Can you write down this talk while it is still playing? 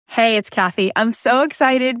Hey, it's Kathy. I'm so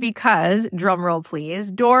excited because, drumroll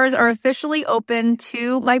please, doors are officially open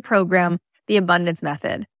to my program, The Abundance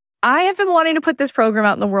Method. I have been wanting to put this program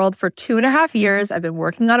out in the world for 2.5 years. I've been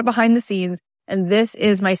working on it behind the scenes, and this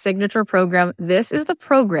is my signature program. This is the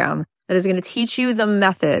program that is going to teach you the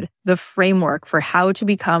method, the framework for how to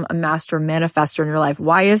become a master manifestor in your life.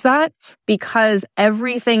 Why is that? Because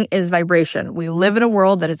everything is vibration. We live in a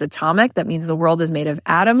world that is atomic. That means the world is made of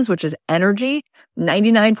atoms, which is energy.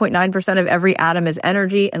 99.9% of every atom is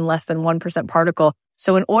energy and less than 1% particle.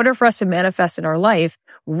 So in order for us to manifest in our life,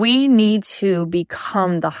 we need to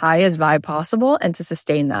become the highest vibe possible and to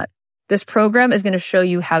sustain that. This program is going to show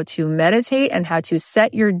you how to meditate and how to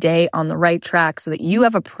set your day on the right track so that you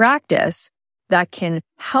have a practice that can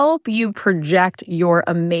help you project your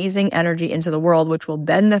amazing energy into the world, which will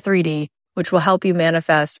bend the 3D, which will help you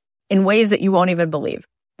manifest in ways that you won't even believe.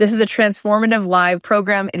 This is a transformative live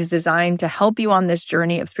program. It is designed to help you on this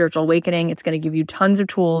journey of spiritual awakening. It's going to give you tons of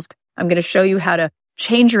tools. I'm going to show you how to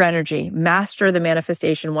change your energy, master the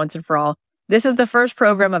manifestation once and for all. This is the first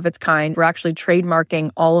program of its kind. We're actually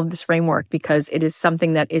trademarking all of this framework because it is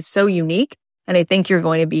something that is so unique, and I think you're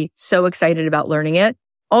going to be so excited about learning it.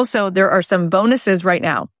 Also, there are some bonuses right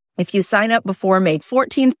now. If you sign up before May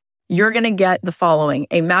 14th, you're going to get the following: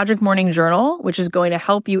 a magic morning journal, which is going to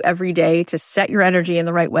help you every day to set your energy in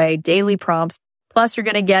the right way, daily prompts. Plus, you're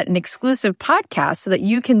going to get an exclusive podcast so that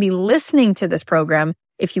you can be listening to this program.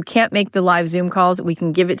 If you can't make the live Zoom calls, we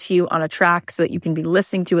can give it to you on a track so that you can be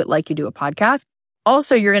listening to it like you do a podcast.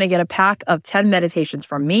 Also, you're going to get a pack of 10 meditations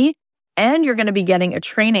from me, and you're going to be getting a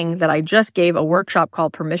training that I just gave, a workshop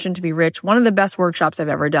called Permission to be Rich, one of the best workshops I've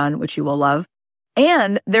ever done, which you will love.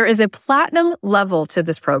 And there is a platinum level to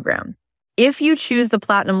this program. If you choose the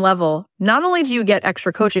platinum level, not only do you get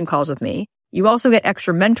extra coaching calls with me, you also get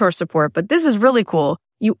extra mentor support, but this is really cool.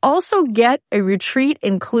 You also get a retreat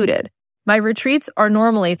included. My retreats are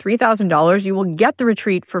normally $3,000. You will get the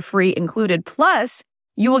retreat for free included. Plus,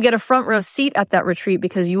 you will get a front row seat at that retreat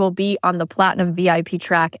because you will be on the platinum VIP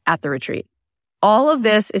track at the retreat. All of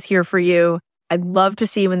this is here for you. I'd love to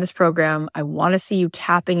see you in this program. I want to see you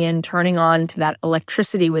tapping in, turning on to that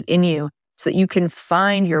electricity within you so that you can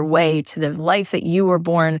find your way to the life that you were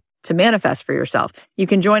born to manifest for yourself. You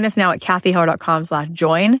can join us now at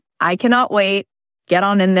kathyheller.com/join. I cannot wait. Get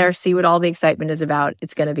on in there, see what all the excitement is about.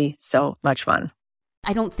 It's going to be so much fun.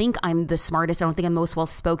 I don't think I'm the smartest. I don't think I'm most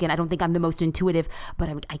well-spoken. I don't think I'm the most intuitive, but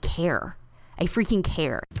I care. I freaking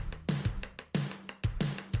care.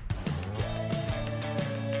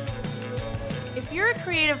 If you're a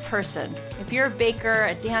creative person, if you're a baker,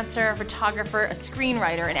 a dancer, a photographer, a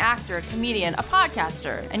screenwriter, an actor, a comedian, a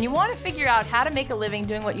podcaster, and you want to figure out how to make a living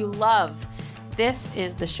doing what you love, this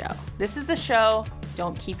is the show. This is the show.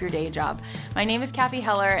 Don't keep your day job. My name is Kathy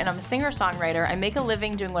Heller, and I'm a singer-songwriter. I make a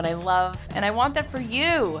living doing what I love, and I want that for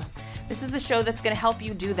you. This is the show that's going to help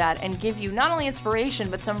you do that and give you not only inspiration,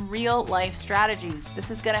 but some real-life strategies. This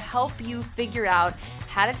is going to help you figure out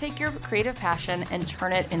how to take your creative passion and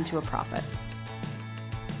turn it into a profit.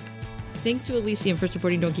 Thanks to Elysium for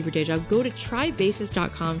supporting Don't Keep Your Day Job. Go to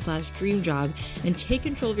trybasis.com/dreamjob and take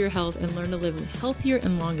control of your health and learn to live healthier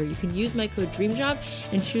and longer. You can use my code DREAMJOB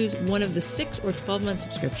and choose one of the 6 or 12-month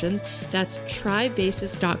subscriptions. That's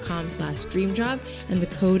trybasis.com/dreamjob, and the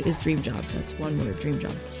code is DREAMJOB. That's one word,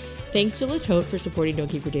 DREAMJOB. Thanks to Latote for supporting Don't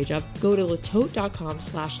Keep Your Day Job. Go to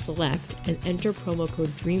latote.com/select and enter promo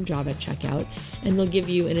code DREAMJOB at checkout, and they'll give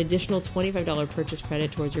you an additional $25 purchase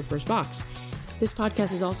credit towards your first box. This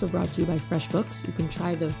podcast is also brought to you by FreshBooks. You can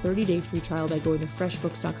try the 30-day free trial by going to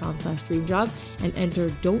freshbooks.com/dreamjob and enter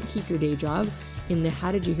Don't Keep Your Day Job in the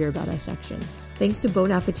How Did You Hear About Us section. Thanks to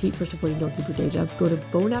Bon Appetit for supporting Don't Keep Your Day Job. Go to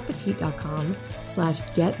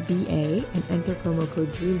bonappetit.com/getba and enter promo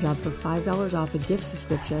code DREAMJOB for $5 off a gift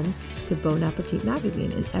subscription to Bon Appetit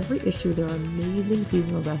magazine. In every issue, there are amazing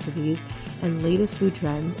seasonal recipes and latest food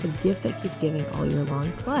trends, a gift that keeps giving all year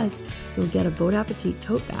long. Plus, you'll get a Bon Appetit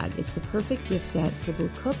tote bag. It's the perfect gift set for the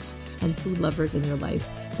cooks and food lovers in your life.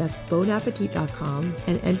 That's bonappetit.com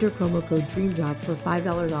and enter promo code DREAMJOB for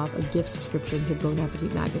 $5 off a gift subscription to Bon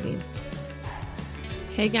Appetit magazine.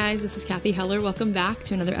 Hey guys, this is Kathy Heller. Welcome back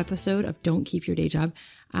to another episode of Don't Keep Your Day Job.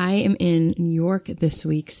 I am in New York this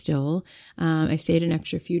week still. I stayed an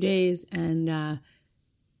extra few days, and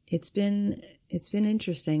it's been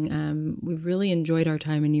interesting. We've really enjoyed our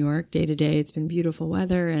time in New York day to day. It's been beautiful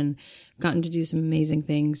weather and gotten to do some amazing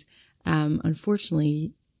things.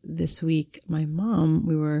 Unfortunately, this week, my mom,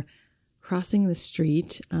 we were crossing the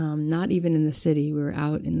street, not even in the city. We were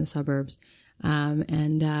out in the suburbs,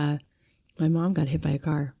 and my mom got hit by a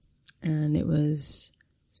car, and it was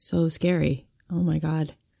so scary. Oh my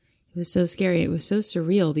God. It was so scary. It was so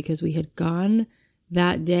surreal because we had gone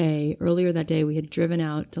earlier that day, we had driven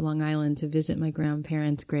out to Long Island to visit my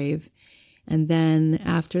grandparents' grave. And then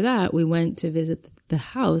after that, we went to visit the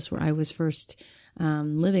house where I was first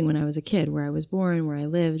living when I was a kid, where I was born, where I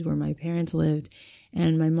lived, where my parents lived.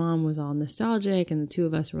 And my mom was all nostalgic, and the two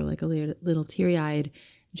of us were like a little teary-eyed.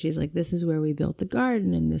 And she's like, this is where we built the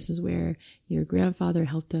garden, and this is where your grandfather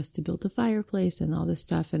helped us to build the fireplace and all this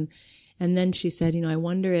stuff. And then she said, I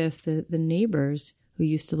wonder if the neighbors who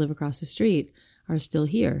used to live across the street are still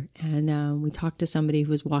here. And we talked to somebody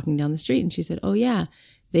who was walking down the street, and she said, oh yeah,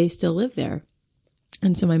 they still live there.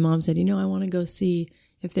 And so my mom said, I want to go see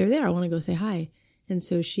if they're there. I want to go say hi. And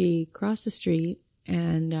so she crossed the street,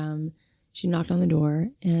 and she knocked on the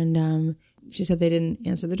door, and she said they didn't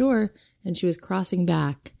answer the door, and she was crossing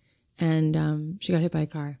back, and she got hit by a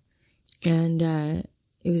car. And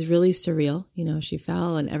it was really surreal. She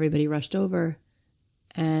fell, and everybody rushed over,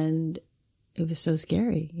 and it was so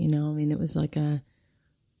scary. It was like a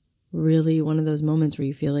really one of those moments where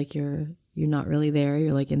you feel like you're not really there.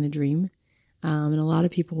 You're like in a dream. And a lot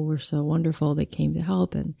of people were so wonderful that came to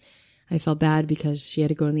help, and I felt bad because she had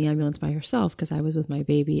to go in the ambulance by herself because I was with my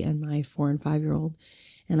baby and my 4 and 5-year-old.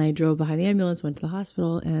 And I drove behind the ambulance, went to the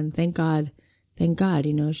hospital, and thank God,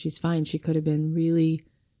 she's fine. She could have been really,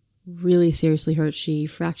 really seriously hurt. She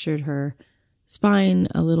fractured her spine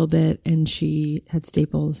a little bit, and she had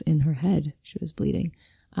staples in her head. She was bleeding.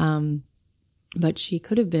 But she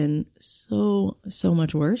could have been so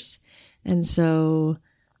much worse. And so,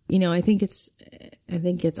 I think it's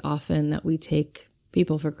often that we take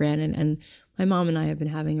people for granted. And my mom and I have been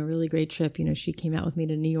having a really great trip. She came out with me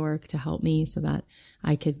to New York to help me so that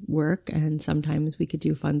I could work, and sometimes we could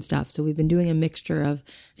do fun stuff. So we've been doing a mixture of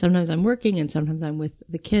sometimes I'm working and sometimes I'm with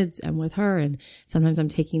the kids and with her, and sometimes I'm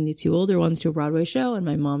taking the 2 older ones to a Broadway show and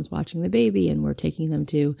my mom's watching the baby, and we're taking them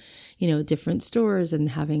to, different stores and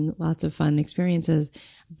having lots of fun experiences.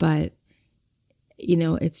 But,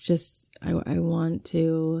 it's just, I want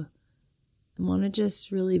to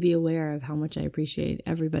just really be aware of how much I appreciate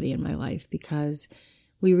everybody in my life, because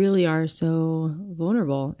we really are so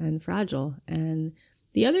vulnerable and fragile. And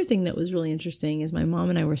the other thing that was really interesting is my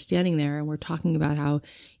mom and I were standing there, and we're talking about how,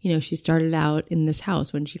 she started out in this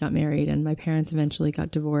house when she got married, and my parents eventually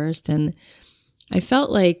got divorced. And I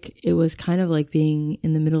felt like it was kind of like being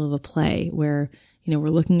in the middle of a play where, we're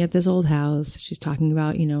looking at this old house. She's talking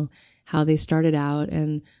about, how they started out,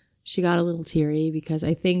 and she got a little teary because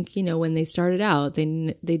I think, when they started out,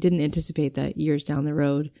 they didn't anticipate that years down the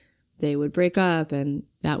road they would break up, and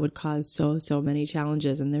that would cause so many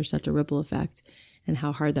challenges, and there's such a ripple effect, and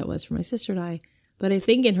how hard that was for my sister and I. But I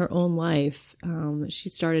think in her own life, she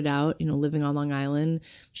started out, living on Long Island.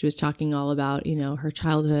 She was talking all about, her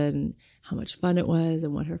childhood and how much fun it was,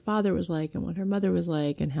 and what her father was like, and what her mother was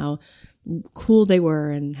like, and how cool they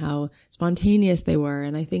were, and how spontaneous they were.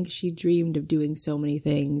 And I think she dreamed of doing so many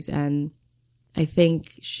things. And I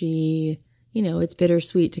think she, it's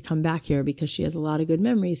bittersweet to come back here because she has a lot of good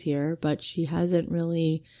memories here, but she hasn't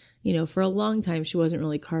really, for a long time, she wasn't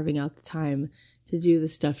really carving out the time to do the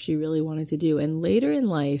stuff she really wanted to do. And later in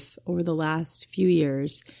life, over the last few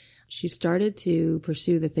years, she started to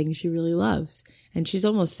pursue the things she really loves. And she's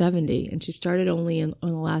almost 70, and she started only in the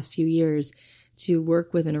last few years to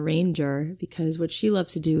work with an arranger, because what she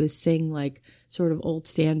loves to do is sing like sort of old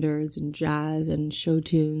standards and jazz and show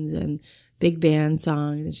tunes and big band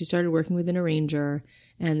songs. And she started working with an arranger,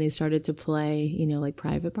 and they started to play, like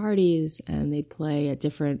private parties, and they'd play at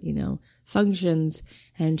different, functions,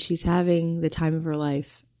 and she's having the time of her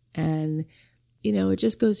life. And, it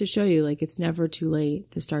just goes to show you, like, it's never too late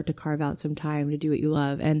to start to carve out some time to do what you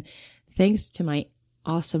love. And thanks to my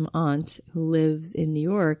awesome aunt who lives in New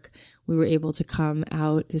York, we were able to come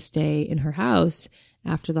out to stay in her house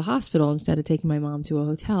after the hospital instead of taking my mom to a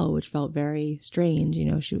hotel, which felt very strange.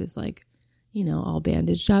 She was like, all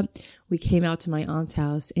bandaged up. We came out to my aunt's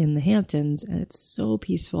house in the Hamptons, and it's so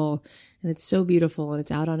peaceful, and it's so beautiful, and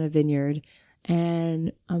it's out on a vineyard.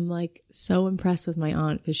 And I'm like so impressed with my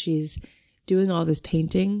aunt because she's doing all this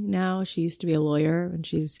painting now. She used to be a lawyer, and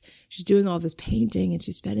she's doing all this painting, and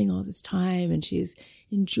she's spending all this time, and she's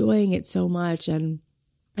enjoying it so much. And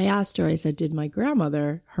I asked her, I said, did my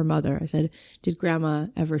grandmother, her mother, I said, did grandma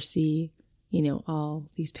ever see, all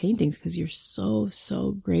these paintings? Because you're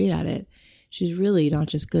so great at it. She's really not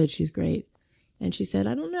just good, she's great. And she said,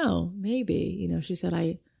 I don't know, maybe. She said,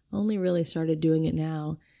 I only really started doing it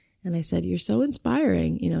now. And I said, you're so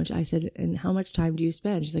inspiring. I said, and how much time do you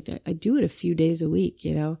spend? She's like, I do it a few days a week,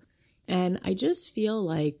 And I just feel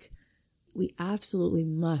like we absolutely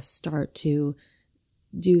must start to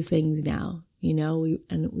do things now, we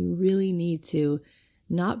really need to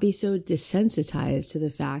not be so desensitized to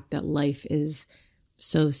the fact that life is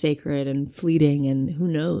so sacred and fleeting, and who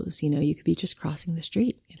knows, you could be just crossing the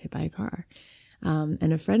street and hit by a car.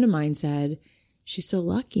 And a friend of mine said, she's so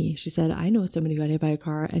lucky. She said, I know somebody who got hit by a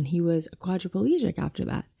car and he was a quadriplegic after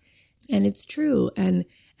that. And it's true. And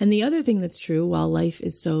the other thing that's true, while life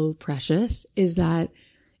is so precious, is that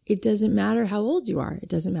it doesn't matter how old you are. It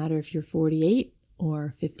doesn't matter if you're 48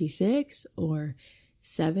 or 56 or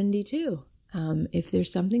 72. If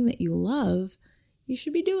there's something that you love, you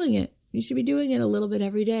should be doing it. You should be doing it a little bit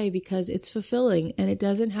every day because it's fulfilling, and it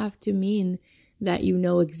doesn't have to mean that you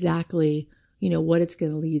know exactly, what it's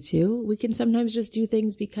going to lead to. We can sometimes just do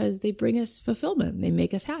things because they bring us fulfillment. They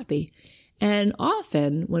make us happy. And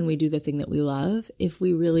often when we do the thing that we love, if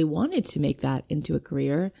we really wanted to make that into a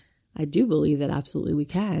career, I do believe that absolutely we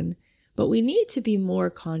can. But we need to be more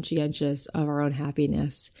conscientious of our own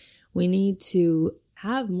happiness. We need to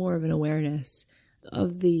have more of an awareness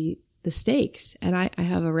of the stakes. And I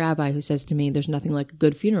have a rabbi who says to me, there's nothing like a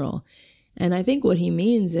good funeral. And I think what he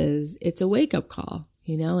means is it's a wake-up call,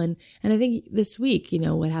 and I think this week,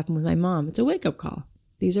 what happened with my mom, it's a wake-up call.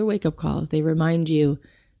 These are wake-up calls. They remind you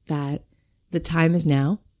that the time is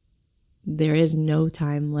now. There is no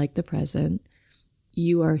time like the present.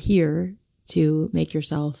 You are here to make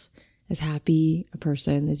yourself as happy a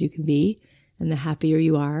person as you can be. And the happier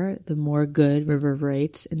you are, the more good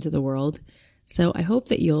reverberates into the world. So I hope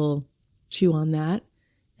that you'll chew on that.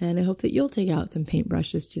 And I hope that you'll take out some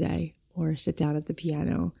paintbrushes today, or sit down at the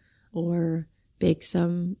piano, or bake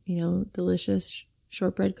some, delicious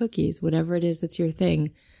shortbread cookies, whatever it is that's your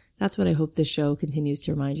thing. That's what I hope this show continues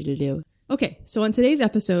to remind you to do. Okay, so on today's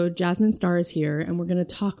episode, Jasmine Star is here, and we're going to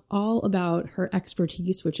talk all about her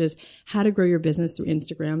expertise, which is how to grow your business through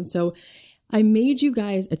Instagram. So I made you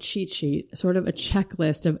guys a cheat sheet, sort of a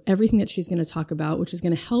checklist of everything that she's going to talk about, which is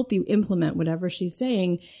going to help you implement whatever she's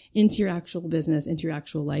saying into your actual business, into your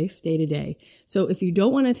actual life, day to day. So if you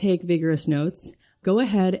don't want to take vigorous notes, go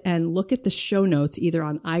ahead and look at the show notes either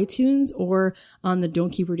on iTunes or on the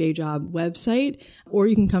Don't Keep Your Day Job website, or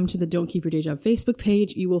you can come to the Don't Keep Your Day Job Facebook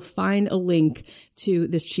page. You will find a link to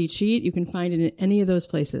this cheat sheet. You can find it in any of those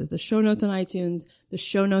places, the show notes on iTunes, the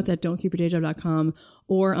show notes at don'tkeepyourdayjob.com,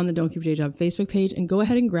 or on the Don't Keep Your Day Job Facebook page, and go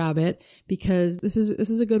ahead and grab it because this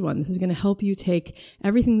is a good one. This is going to help you take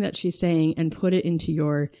everything that she's saying and put it into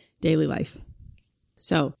your daily life.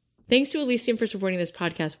 So, thanks to Elysium for supporting this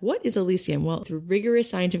podcast. What is Elysium? Well, through rigorous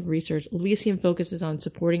scientific research, Elysium focuses on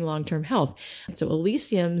supporting long-term health. So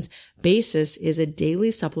Elysium's Basis is a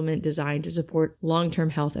daily supplement designed to support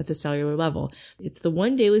long-term health at the cellular level. It's the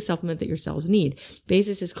one daily supplement that your cells need.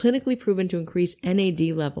 Basis is clinically proven to increase NAD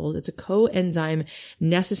levels. It's a coenzyme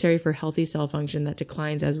necessary for healthy cell function that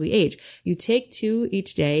declines as we age. You take 2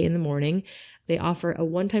 each day in the morning. They offer a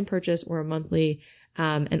one-time purchase or a monthly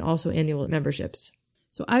and also annual memberships.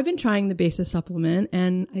 So I've been trying the Basis supplement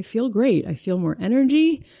and I feel great. I feel more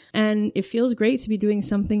energy and it feels great to be doing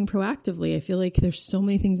something proactively. I feel like there's so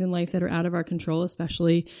many things in life that are out of our control,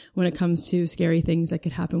 especially when it comes to scary things that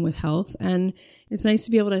could happen with health. And it's nice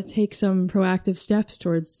to be able to take some proactive steps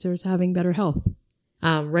towards having better health.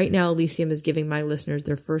 Right now, Elysium is giving my listeners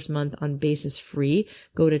their first month on Basis free.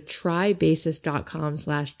 Go to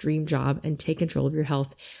trybasis.com/dreamjob and take control of your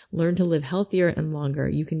health. Learn to live healthier and longer.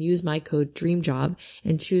 You can use my code DREAMJOB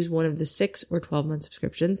and choose one of the 6 or 12-month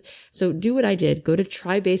subscriptions. So do what I did. Go to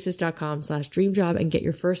trybasis.com/dreamjob and get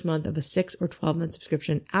your first month of a 6 or 12-month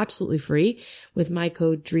subscription absolutely free with my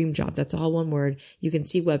code DREAMJOB. That's all one word. You can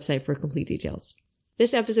see website for complete details.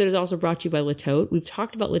 This episode is also brought to you by Le Tote. We've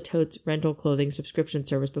talked about Le Tote's rental clothing subscription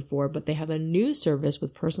service before, but they have a new service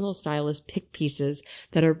with personal stylist pick pieces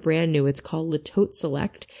that are brand new. It's called Le Tote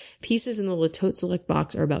Select. Pieces in the Le Tote Select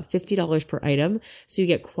box are about $50 per item, so you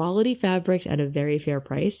get quality fabrics at a very fair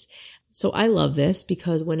price. So I love this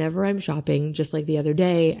because whenever I'm shopping, just like the other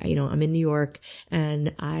day, I'm in New York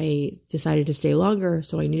and I decided to stay longer,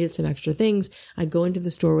 so I needed some extra things. I go into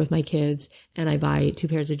the store with my kids and I buy 2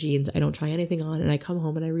 pairs of jeans. I don't try anything on and I come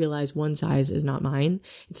home and I realize one size is not mine.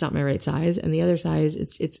 It's not my right size. And the other size,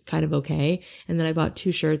 it's kind of okay. And then I bought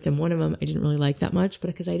 2 shirts and one of them I didn't really like that much, but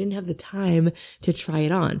because I didn't have the time to try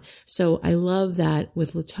it on. So I love that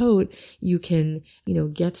with Le Tote, you can,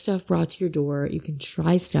 get stuff brought to your door. You can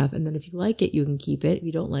try stuff. And then if you like it, you can keep it. If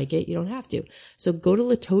you don't like it, you don't have to. So go to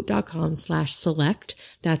letote.com/select.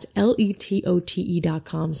 That's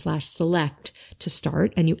LETOTE.com/select to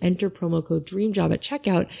start. And you enter promo code DREAMJOB at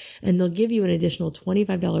checkout and they'll give you an additional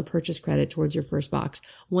 $25 purchase credit towards your first box.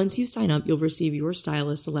 Once you sign up, you'll receive your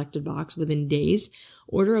stylist selected box within days.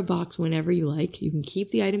 Order a box whenever you like. You can keep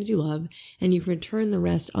the items you love and you can return the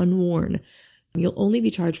rest unworn. You'll only be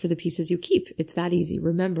charged for the pieces you keep. It's that easy.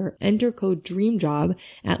 Remember, enter code DREAMJOB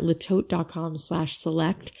at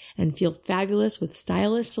letote.com/select and feel fabulous with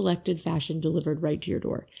stylist selected fashion delivered right to your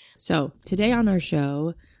door. So today on our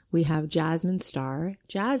show, we have Jasmine Star.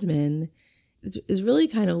 Jasmine is really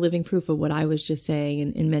kind of living proof of what I was just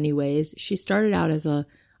saying in many ways. She started out as a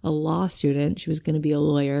law student. She was going to be a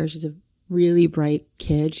lawyer. She's a really bright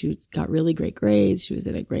kid. She got really great grades. She was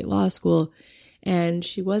in a great law school. And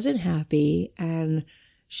she wasn't happy, and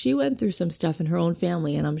she went through some stuff in her own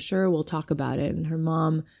family, and I'm sure we'll talk about it. And her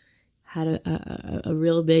mom had a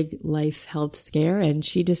real big life health scare, and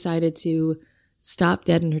she decided to stop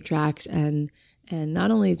dead in her tracks and not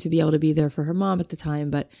only to be able to be there for her mom at the time,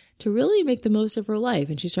 but to really make the most of her life.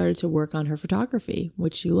 And she started to work on her photography,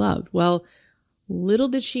 which she loved. Well, little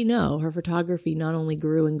did she know, her photography not only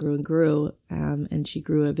grew and grew and grew, and she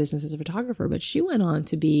grew a business as a photographer, but she went on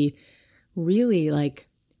to be really like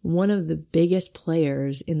one of the biggest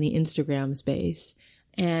players in the Instagram space.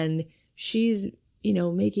 And she's,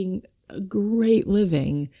 making a great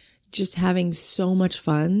living, just having so much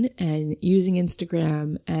fun and using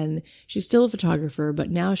Instagram. And she's still a photographer, but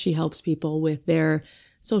now she helps people with their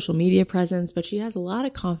social media presence, but she has a lot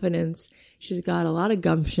of confidence. She's got a lot of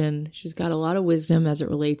gumption. She's got a lot of wisdom as it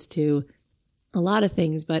relates to a lot of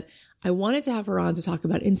things, but I wanted to have her on to talk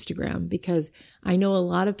about Instagram because I know a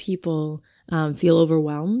lot of people feel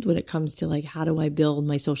overwhelmed when it comes to like, how do I build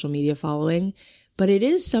my social media following? But it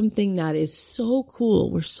is something that is so cool.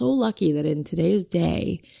 We're so lucky that in today's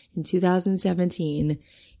day, in 2017,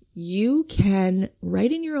 you can,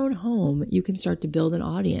 right in your own home, you can start to build an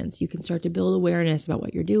audience. You can start to build awareness about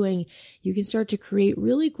what you're doing. You can start to create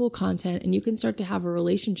really cool content, and you can start to have a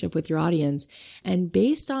relationship with your audience. And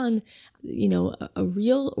based on, a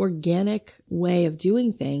real organic way of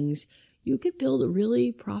doing things, you could build a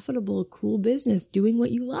really profitable, cool business doing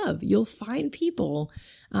what you love. You'll find people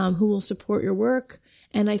who will support your work.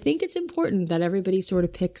 And I think it's important that everybody sort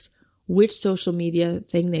of picks which social media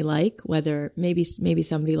thing they like, whether maybe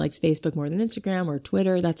somebody likes Facebook more than Instagram or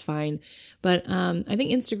Twitter, that's fine. But I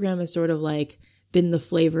think Instagram has sort of like been the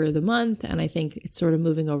flavor of the month, and I think it's sort of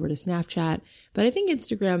moving over to Snapchat. But I think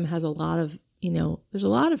Instagram has a lot of, there's a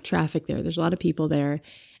lot of traffic there. There's a lot of people there.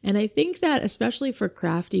 And I think that especially for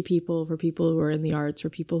crafty people, for people who are in the arts, for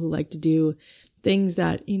people who like to do things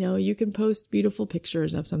that, you can post beautiful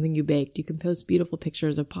pictures of something you baked. You can post beautiful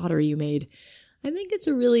pictures of pottery you made. I think it's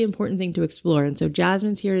a really important thing to explore. And so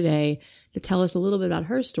Jasmine's here today to tell us a little bit about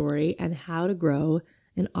her story and how to grow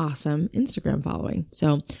an awesome Instagram following.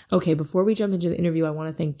 So, okay, before we jump into the interview, I want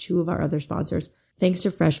to thank two of our other sponsors. Thanks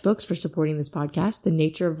to FreshBooks for supporting this podcast. The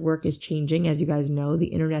nature of work is changing. As you guys know, the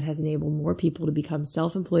internet has enabled more people to become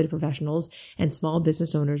self-employed professionals and small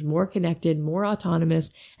business owners, more connected, more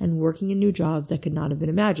autonomous, and working in new jobs that could not have been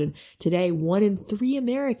imagined. Today, 1 in 3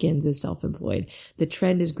 Americans is self-employed. The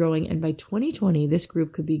trend is growing, and by 2020, this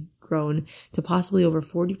group could be grown to possibly over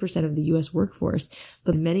 40% of the U.S. workforce,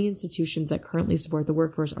 but many institutions that currently support the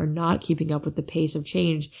workforce are not keeping up with the pace of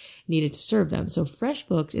change needed to serve them. So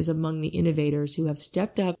FreshBooks is among the innovators who have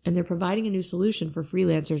stepped up, and they're providing a new solution for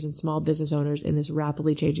freelancers and small business owners in this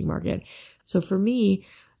rapidly changing market. So for me,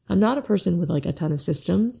 I'm not a person with like a ton of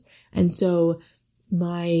systems, and so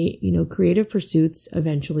my, creative pursuits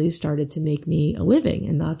eventually started to make me a living,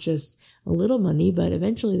 and not just a little money, but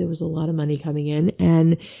eventually there was a lot of money coming in.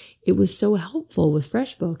 And it was so helpful with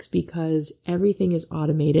FreshBooks because everything is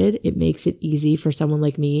automated. It makes it easy for someone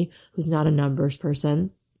like me who's not a numbers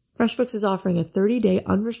person. FreshBooks is offering a 30-day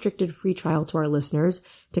unrestricted free trial to our listeners.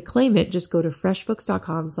 To claim it, just go to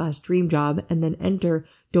freshbooks.com/dreamjob and then enter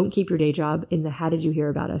 "Don't keep your day job" in the "How did you hear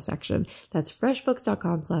about us" section. That's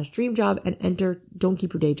freshbooks.com/dreamjob and enter "Don't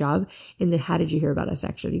keep your day job" in the "How did you hear about us"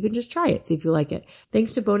 section. You can just try it, see if you like it.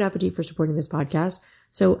 Thanks to Bon Appetit for supporting this podcast.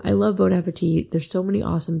 So I love Bon Appetit. There's so many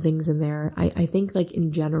awesome things in there. I think like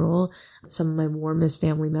in general, some of my warmest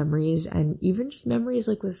family memories and even just memories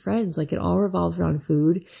like with friends, like it all revolves around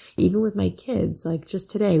food. Even with my kids, like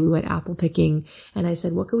just today we went apple picking and I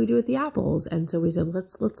said, what could we do with the apples? And so we said,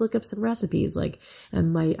 let's look up some recipes. I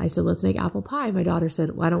said, let's make apple pie. My daughter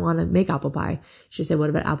said, well, I don't want to make apple pie. She said, what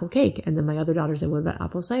about apple cake? And then my other daughter said, what about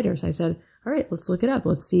apple cider? So I said, all right, let's look it up.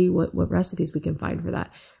 Let's see what recipes we can find for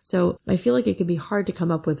that. So I feel like it can be hard to come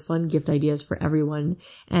up with fun gift ideas for everyone.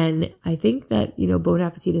 And I think that, Bon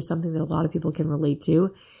Appetit is something that a lot of people can relate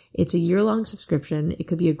to. It's a year-long subscription. It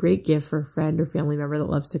could be a great gift for a friend or family member that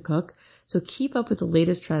loves to cook. So keep up with the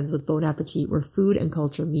latest trends with Bon Appetit, where food and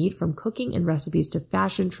culture meet, from cooking and recipes to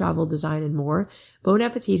fashion, travel, design, and more. Bon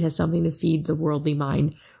Appetit has something to feed the worldly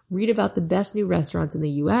mind. Read about the best new restaurants in the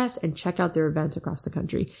US and check out their events across the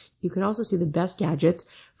country. You can also see the best gadgets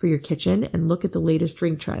for your kitchen and look at the latest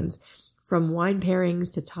drink trends. From wine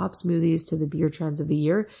pairings to top smoothies to the beer trends of the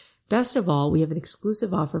year. Best of all, we have an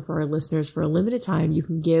exclusive offer for our listeners. For a limited time, you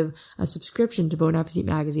can give a subscription to Bon Appetit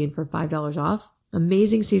magazine for $5 off.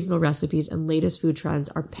 Amazing seasonal recipes and latest food trends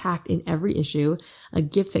are packed in every issue, a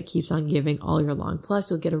gift that keeps on giving all year long. Plus,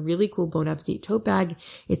 you'll get a really cool Bon Appetit tote bag.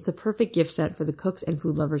 It's the perfect gift set for the cooks and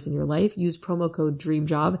food lovers in your life. Use promo code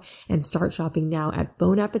DREAMJOB and start shopping now at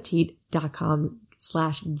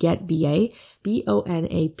bonappetit.com/getba,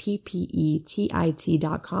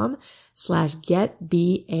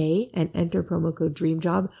 bonappetit.com/getba, and enter promo code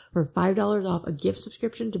DREAMJOB for $5 off a gift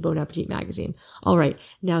subscription to Bon Appetit magazine. All right,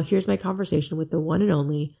 now here's my conversation with the one and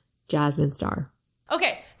only Jasmine Star.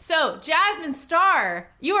 Okay, so Jasmine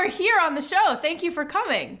Star, you are here on the show. Thank you for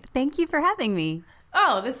coming. Thank you for having me.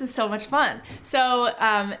 Oh, this is so much fun. So,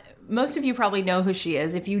 most of you probably know who she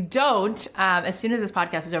is. If you don't, as soon as this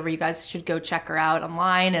podcast is over, you guys should go check her out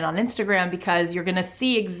online and on Instagram, because you're going to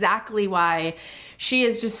see exactly why she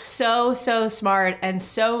is just so smart and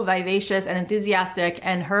so vivacious and enthusiastic,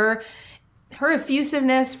 and her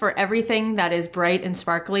effusiveness for everything that is bright and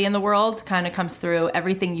sparkly in the world kind of comes through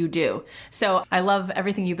everything you do. So I love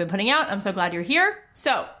everything you've been putting out. I'm so glad you're here.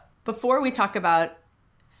 So before we talk about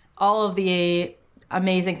all of the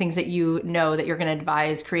amazing things that you know that you're going to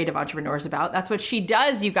advise creative entrepreneurs about, that's what she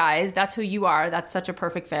does, you guys. That's who you are. That's such a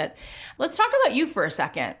perfect fit. Let's talk about you for a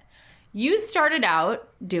second. You started out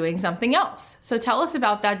doing something else. So tell us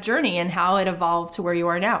about that journey and how it evolved to where you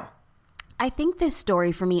are now. I think this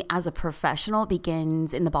story for me as a professional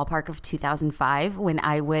begins in the ballpark of 2005 when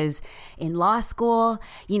I was in law school.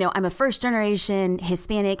 You know, I'm a first generation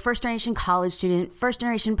Hispanic, first generation college student, first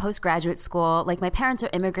generation postgraduate school. Like, my parents are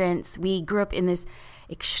immigrants. We grew up in this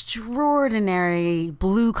extraordinary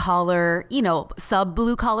blue collar, sub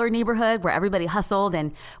blue collar neighborhood where everybody hustled,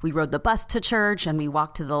 and we rode the bus to church and we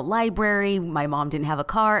walked to the library. My mom didn't have a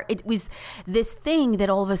car. It was this thing that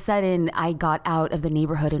all of a sudden I got out of the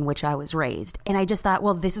neighborhood in which I was raised. And I just thought,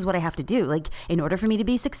 well, this is what I have to do. Like, in order for me to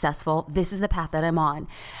be successful, this is the path that I'm on.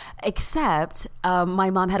 Except my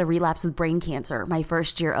mom had a relapse with brain cancer my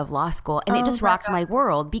first year of law school. And it just rocked my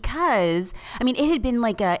world because, it had been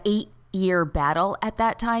like a 8-year battle at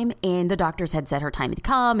that time, and the doctors had said her time had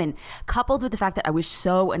come, and coupled with the fact that I was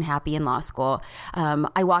so unhappy in law school,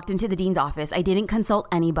 I walked into the dean's office. I didn't consult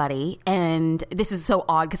anybody, and this is so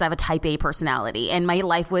odd because I have a type A personality, and my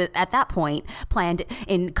life was at that point planned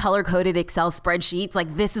in color-coded Excel spreadsheets.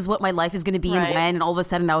 Like, this is what my life is going to be and when, and all of a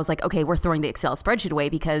sudden I was like, okay, we're throwing the Excel spreadsheet away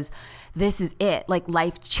because this is it. Like,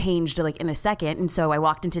 life changed like in a second. And so I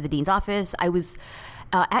walked into the dean's office. I was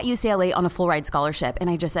at UCLA on a full ride scholarship. And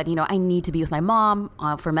I just said, I need to be with my mom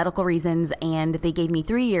for medical reasons. And they gave me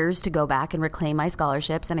 3 years to go back and reclaim my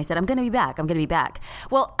scholarships. And I said, I'm going to be back. I'm going to be back.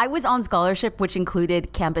 Well, I was on scholarship, which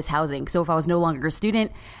included campus housing. So if I was no longer a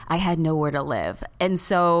student, I had nowhere to live. And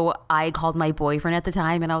so I called my boyfriend at the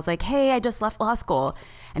time and I was like, hey, I just left law school.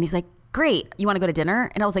 And he's like, great. You want to go to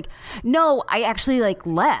dinner? And I was like, no, I actually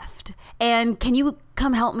left. And can you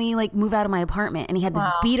come help me move out of my apartment? And he had this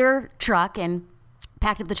beater truck and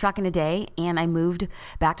packed up the truck in a day, and I moved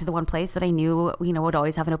back to the one place that I knew, would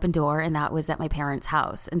always have an open door, and that was at my parents'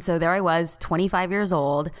 house. And so there I was, 25 years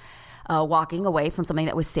old, walking away from something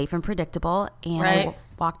that was safe and predictable. And I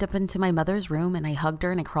walked up into my mother's room, and I hugged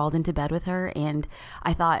her, and I crawled into bed with her, and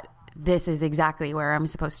I thought, this is exactly where I'm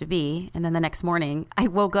supposed to be. And then the next morning, I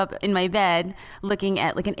woke up in my bed looking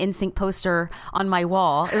at an NSYNC poster on my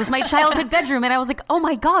wall. It was my childhood bedroom. And I was like, oh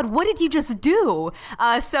my God, what did you just do?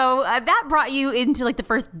 So that brought you into the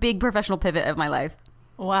first big professional pivot of my life.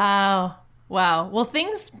 Wow. Well,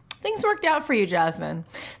 things worked out for you, Jasmine.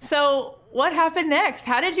 So what happened next?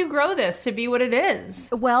 How did you grow this to be what it is?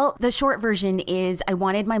 Well, the short version is I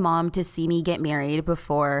wanted my mom to see me get married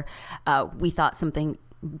before we thought something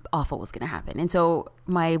awful was going to happen. And so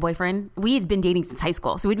my boyfriend, we had been dating since high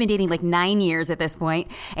school. So we'd been dating 9 years at this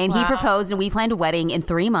point. And he proposed, and we planned a wedding in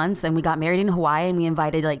 3 months, and we got married in Hawaii, and we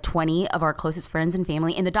invited 20 of our closest friends and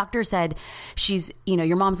family. And the doctor said, she's,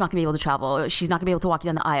 your mom's not gonna be able to travel. She's not gonna be able to walk you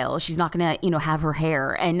down the aisle. She's not gonna, have her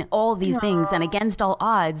hair and all of these things. And against all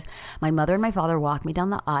odds, my mother and my father walked me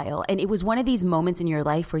down the aisle. And it was one of these moments in your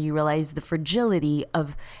life where you realize the fragility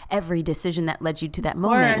of every decision that led you to that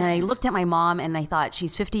moment. And I looked at my mom and I thought,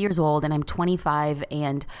 she's 50 years old and I'm 25,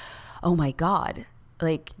 and oh my God,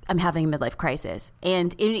 like I'm having a midlife crisis.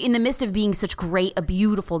 And in the midst of being such a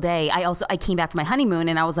beautiful day, I came back from my honeymoon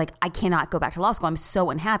and I was like, I cannot go back to law school. I'm so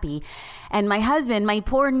unhappy. And my husband, my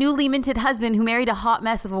poor newly minted husband who married a hot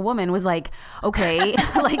mess of a woman, was like, okay,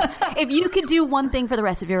 like if you could do one thing for the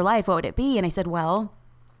rest of your life, what would it be? And I said, well,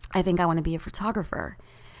 I think I want to be a photographer.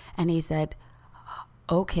 And he said,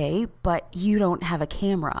 okay, but you don't have a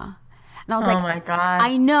camera. And I was like, oh my God.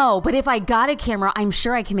 I know, but if I got a camera, I'm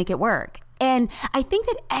sure I can make it work. And I think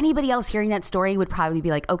that anybody else hearing that story would probably be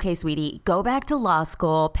like, okay, sweetie, go back to law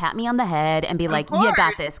school, pat me on the head and be like, you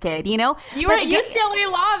got this, kid, you know? You were at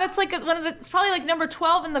UCLA Law. That's like it's probably like number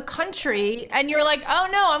 12 in the country. And you're like, oh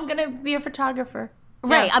no, I'm going to be a photographer.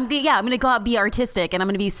 Right. Yeah. I'm going to go out, be artistic, and I'm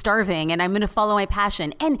going to be starving, and I'm going to follow my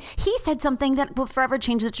passion. And he said something that will forever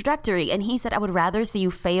change the trajectory. And he said, I would rather see you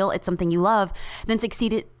fail at something you love than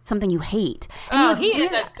succeed at something you hate. And he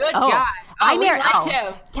is a good guy.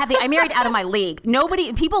 Kathy, I married out of my league.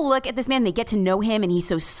 People look at this man, they get to know him, and he's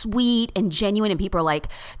so sweet and genuine. And people are like,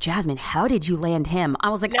 Jasmine, how did you land him? I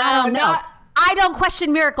was like, I don't know. I don't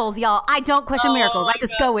question miracles, y'all. I don't question miracles. I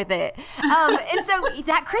just go with it. And so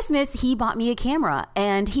that Christmas, he bought me a camera.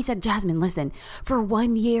 And he said, Jasmine, listen, for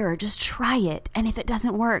 1 year, just try it. And if it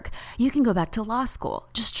doesn't work, you can go back to law school.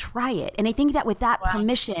 Just try it. And I think that with that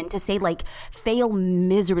permission to say, like, fail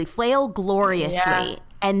miserably, fail gloriously,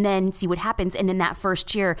 and then see what happens. And in that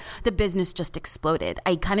first year, the business just exploded.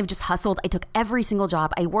 I kind of just hustled. I took every single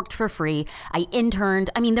job. I worked for free. I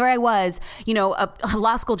interned. I mean, there I was, you know, a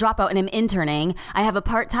law school dropout, and I'm interning. I have a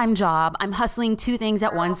part-time job. I'm hustling 2 things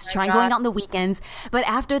at once, going out on the weekends. But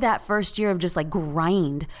after that first year of just like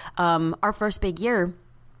grind, our first big year,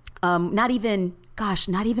 not even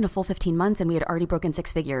a full 15 months, and we had already broken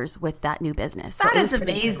 6 figures with that new business. That is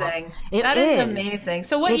amazing. That is amazing.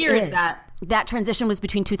 So what year is that? That transition was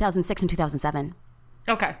between 2006 and 2007.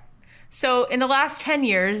 Okay. So in the last 10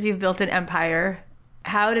 years, you've built an empire.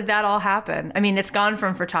 How did that all happen? I mean, it's gone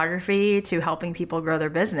from photography to helping people grow their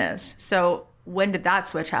business. So when did that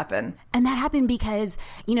switch happen? And that happened because,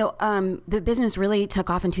 you know, the business really took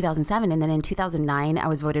off in 2007. And then in 2009, I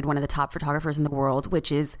was voted one of the top photographers in the world,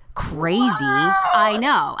 which is crazy. Wow. I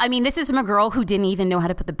know. I mean, this is from a girl who didn't even know how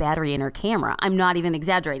to put the battery in her camera. I'm not even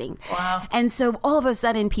exaggerating. Wow. And so all of a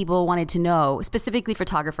sudden, people wanted to know, specifically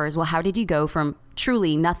photographers, well, how did you go from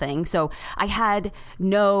truly nothing? So I had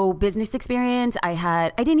no business experience.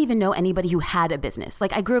 I didn't even know anybody who had a business.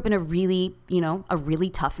 Like, I grew up in a really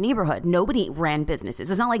tough neighborhood. Nobody ran businesses.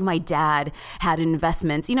 It's not like my dad had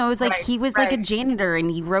investments. You know, it was like he was like a janitor,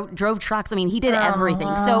 and he drove trucks. I mean, he did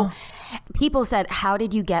everything. So people said, how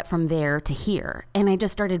did you get from there to here? And I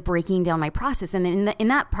just started breaking down my process. And in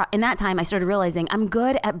that time, I started realizing I'm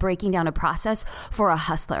good at breaking down a process for a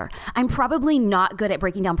hustler. I'm probably not good at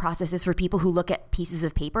breaking down processes for people who look at pieces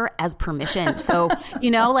of paper as permission. So,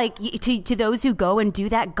 you know, like to those who go and do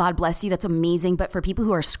that, God bless you. That's amazing. But for people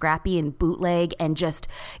who are scrappy and bootleg and just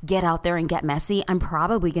get out there and get messy, I'm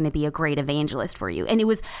probably going to be a great evangelist for you. And it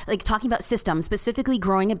was like talking about systems, specifically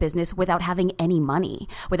growing a business without having any money,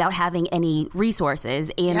 without having any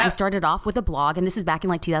resources. And I started off with a blog, and this is back in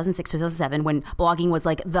like 2006, 2007, when blogging was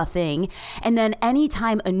like the thing. And then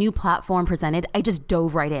anytime a new platform presented, I just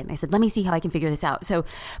dove right in. I said, let me see how I can figure this out. So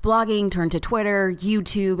blogging turned to Twitter,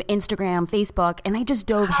 YouTube, Instagram, Facebook, and I just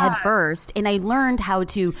dove head first. And I learned how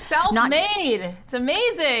to self-made. It's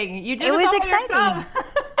amazing. You did it. Was exciting.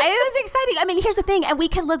 It was exciting. I mean, here's the thing. And we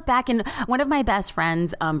can look back, and one of my best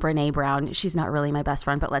friends, Brene Brown, she's not really my best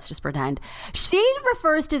friend, but let's just pretend. She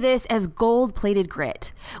refers to this as gold-plated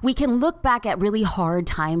grit. We can look back at really hard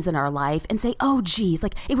times in our life and say, oh, geez,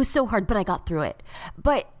 like it was so hard, but I got through it.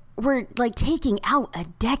 But we're like taking out a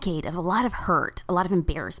decade of a lot of hurt, a lot of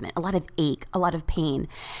embarrassment, a lot of ache, a lot of pain.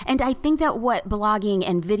 And I think that what blogging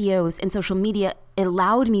and videos and social media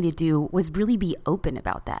allowed me to do was really be open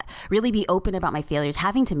about that, really be open about my failures,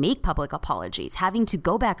 having to make public apologies, having to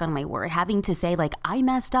go back on my word, having to say like, I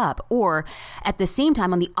messed up. Or at the same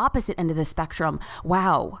time, on the opposite end of the spectrum,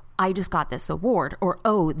 wow, I just got this award, or,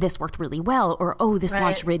 oh, this worked really well, or, oh, this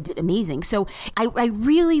launch did amazing. So I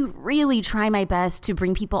really, really try my best to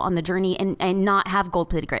bring people on the journey and not have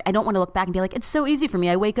gold-plated grit. I don't want to look back and be like, it's so easy for me.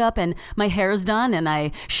 I wake up and my hair's done and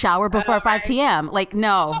I shower before 5 p.m. Like,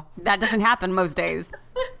 no, that doesn't happen most days.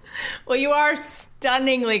 Well, you are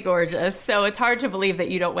stunningly gorgeous, so it's hard to believe that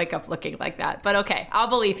you don't wake up looking like that. But okay, I'll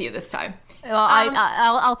believe you this time. Well,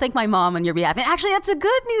 I'll thank my mom on your behalf. And actually, that's a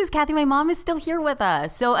good news, Kathy. My mom is still here with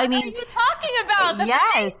us. So, I mean, what are you talking about?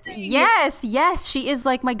 That's amazing. Yes. She is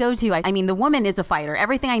like my go-to. I mean, the woman is a fighter.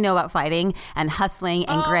 Everything I know about fighting and hustling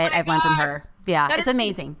and grit, I've learned from her. Yeah, it's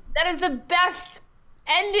amazing. That is the best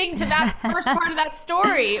ending to that first part of that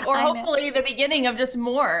story, or hopefully the beginning of just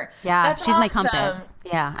more. Yeah, That's she's awesome. my compass.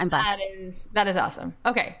 Yeah, I'm blessed. That is awesome.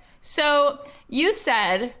 Okay, so you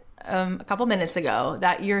said a couple minutes ago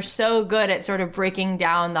that you're so good at sort of breaking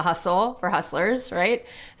down the hustle for hustlers, right?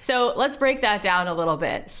 So let's break that down a little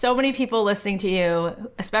bit. So many people listening to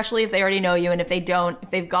you, especially if they already know you, and if they don't,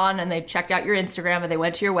 if they've gone and they've checked out your Instagram and they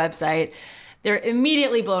went to your website, they're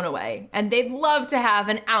immediately blown away and they'd love to have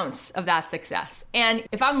an ounce of that success. And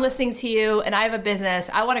if I'm listening to you and I have a business,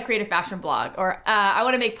 I want to create a fashion blog, or I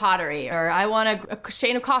want to make pottery, or I want a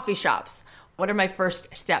chain of coffee shops. What are my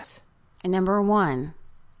first steps? And number one,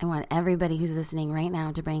 I want everybody who's listening right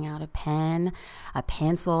now to bring out a pen, a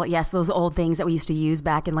pencil. Yes, those old things that we used to use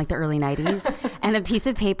back in like the early 90s, and a piece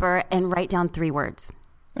of paper, and write down 3 words.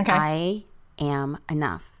 Okay. I am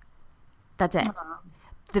enough. That's it.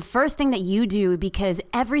 The first thing that you do, because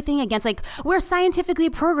everything against, like, we're scientifically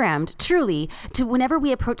programmed, truly, to whenever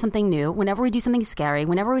we approach something new, whenever we do something scary,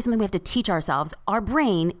 whenever we something we have to teach ourselves, our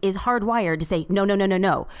brain is hardwired to say, no, no, no, no,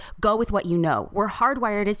 no. Go with what you know. We're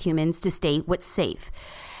hardwired as humans to stay what's safe.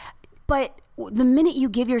 But the minute you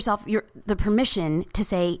give yourself the permission to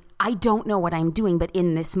say, I don't know what I'm doing, but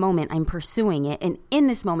in this moment, I'm pursuing it. And in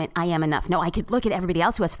this moment, I am enough. No, I could look at everybody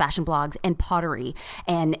else who has fashion blogs and pottery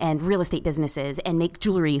and real estate businesses and make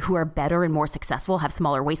jewelry, who are better and more successful, have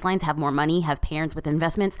smaller waistlines, have more money, have parents with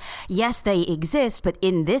investments. Yes, they exist, but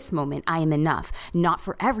in this moment, I am enough. Not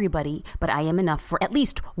for everybody, but I am enough for at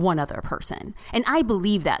least one other person. And I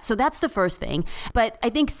believe that. So that's the first thing. But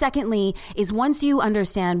I think secondly is, once you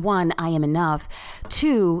understand, 1, I am enough.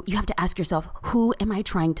 2, you have to ask yourself, who am I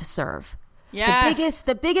trying to serve? Yes.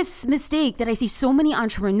 The biggest mistake that I see so many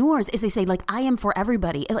entrepreneurs is they say, like, I am for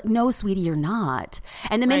everybody. Like, no, sweetie, you're not.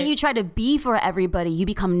 And the minute you try to be for everybody, you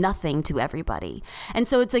become nothing to everybody. And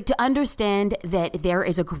so it's like, to understand that there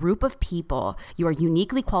is a group of people you are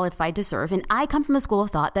uniquely qualified to serve. And I come from a school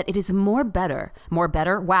of thought that it is more better.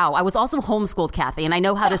 Wow. I was also homeschooled, Kathy, and I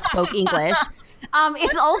know how to spoke English.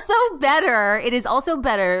 It is also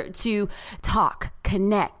better to talk,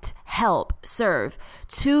 connect, help, serve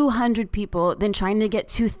 200 people than trying to get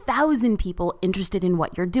 2,000 people interested in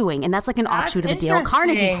what you're doing. And that's like an offshoot of a Dale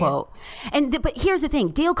Carnegie quote. But here's the thing.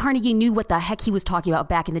 Dale Carnegie knew what the heck he was talking about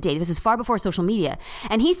back in the day. This is far before social media.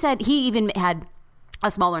 And he said, he even had a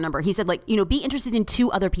smaller number. He said, like, be interested in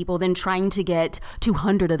 2 other people than trying to get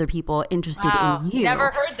 200 other people interested in you. Never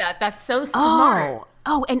heard that. That's so smart.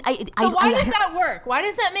 And why does that work? Why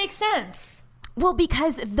does that make sense? Well,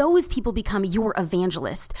 because those people become your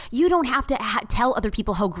evangelist. You don't have to tell other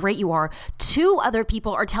people how great you are. 2 other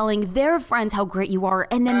people are telling their friends how great you are.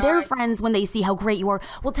 And then their friends, when they see how great you are,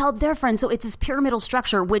 will tell their friends. So it's this pyramidal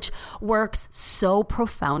structure, which works so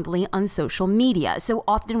profoundly on social media. So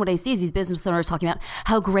often what I see is these business owners talking about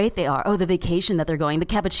how great they are. Oh, the vacation that they're going, the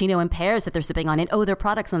cappuccino in pears that they're sipping on, and oh, their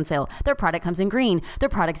product's on sale. Their product comes in green. Their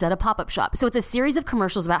product's at a pop-up shop. So it's a series of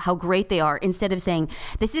commercials about how great they are, instead of saying,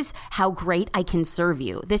 this is how great I can serve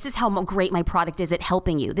you. This is how great my product is at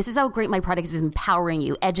helping you. This is how great my product is empowering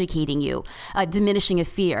you, educating you, diminishing a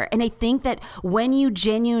fear. And I think that when you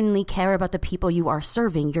genuinely care about the people you are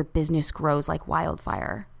serving, your business grows like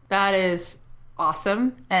wildfire. That is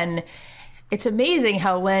awesome. And it's amazing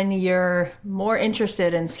how when you're more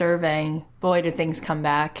interested in serving, boy, do things come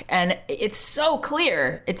back. And it's so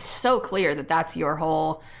clear. It's so clear that that's your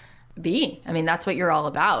whole being. I mean, that's what you're all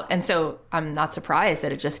about. And so I'm not surprised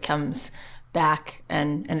that it just comes back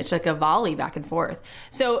and it's like a volley back and forth.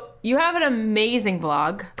 So you have an amazing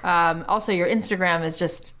blog. Also, your Instagram is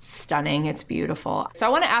just stunning. It's beautiful. So I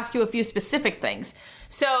want to ask you a few specific things.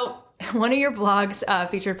 So one of your blog's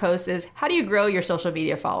featured posts is, how do you grow your social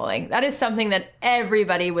media following? That is something that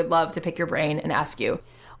everybody would love to pick your brain and ask you.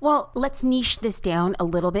 Well, let's niche this down a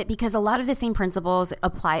little bit, because a lot of the same principles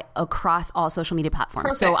apply across all social media platforms.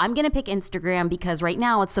 Perfect. So I'm going to pick Instagram because right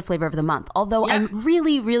now it's the flavor of the month. Although I'm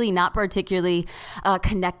really, really not particularly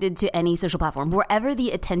connected to any social platform. Wherever the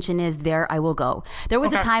attention is, there I will go. There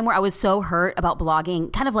was a time where I was so hurt about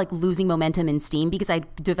blogging, kind of like losing momentum in steam, because I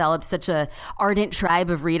developed such a ardent tribe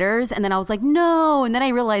of readers. And then I was like, no. And then I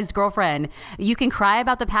realized, girlfriend, you can cry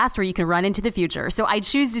about the past or you can run into the future. So I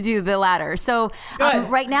choose to do the latter. So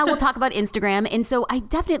right now we'll talk about Instagram. And so I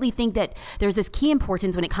definitely think that there's this key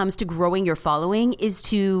importance when it comes to growing your following is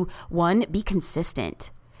to, 1, be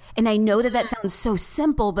consistent. And I know that sounds so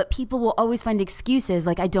simple, but people will always find excuses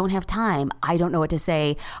like, I don't have time. I don't know what to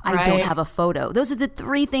say. I don't have a photo. Those are the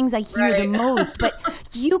 3 things I hear the most. But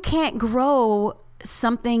you can't grow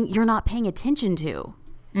something you're not paying attention to.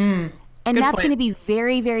 And Good that's point. going to be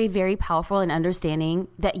very, very, very powerful in understanding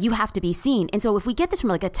that you have to be seen. And so if we get this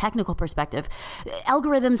from like a technical perspective,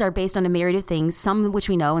 algorithms are based on a myriad of things, some which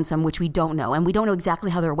we know and some which we don't know. And we don't know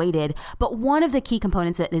exactly how they're weighted. But one of the key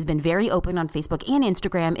components that has been very open on Facebook and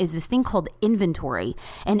Instagram is this thing called inventory.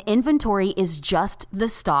 And inventory is just the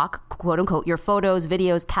stock, quote unquote, your photos,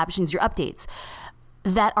 videos, captions, your updates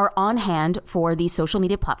that are on hand for these social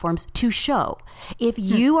media platforms to show. If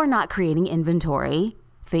you are not creating inventory,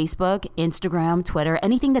 Facebook, Instagram, Twitter,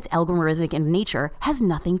 anything that's algorithmic in nature has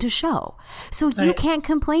nothing to show. So you can't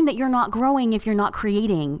complain that you're not growing if you're not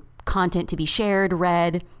creating content to be shared,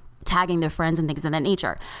 read, tagging their friends and things of that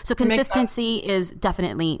nature. So consistency is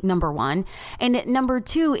definitely number one. And number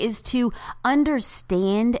two is to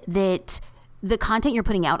understand that the content you're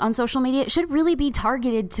putting out on social media should really be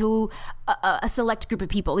targeted to a select group of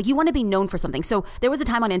people. Like, you want to be known for something. So there was a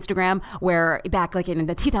time on Instagram where back like in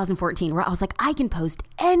 2014 where I was like, I can post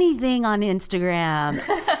anything on Instagram.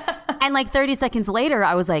 And like 30 seconds later,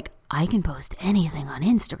 I was like, I can post anything on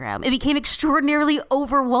Instagram. It became extraordinarily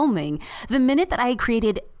overwhelming the minute that I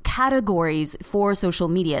created categories for social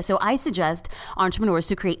media. So I suggest entrepreneurs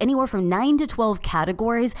to create anywhere from 9 to 12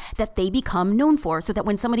 categories that they become known for, so that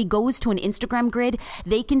when somebody goes to an Instagram grid,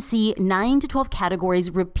 they can see 9 to 12 categories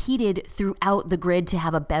repeated throughout the grid to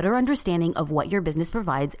have a better understanding of what your business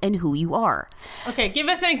provides and who you are. Okay, give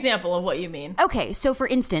us an example of what you mean. Okay, so for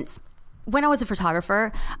instance, when I was a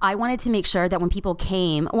photographer, I wanted to make sure that when people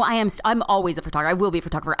came, well, I'm always a photographer. I will be a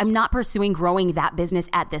photographer. I'm not pursuing growing that business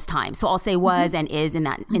at this time. So I'll say was and is in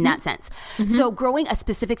that sense. So growing a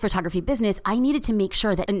specific photography business, I needed to make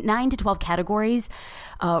sure that 9 to 12 categories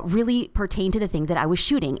really pertain to the thing that I was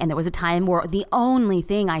shooting. And there was a time where the only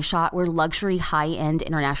thing I shot were luxury, high-end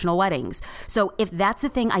international weddings. So if that's the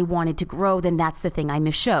thing I wanted to grow, then that's the thing I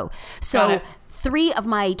must show. So 3 of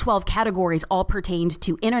my 12 categories all pertained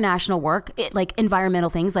to international work, like environmental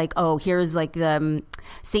things like, oh, here's like the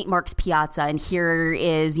St. Mark's Piazza, and here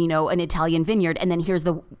is, an Italian vineyard, and then here's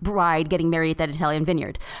the bride getting married at that Italian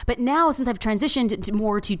vineyard. But now, since I've transitioned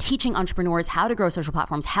more to teaching entrepreneurs how to grow social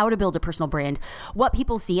platforms, how to build a personal brand, what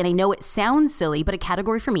people see, and I know it sounds silly, but a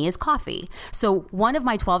category for me is coffee. So one of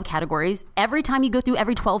my 12 categories, every time you go through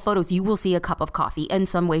every 12 photos, you will see a cup of coffee in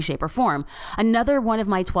some way, shape, or form. Another one of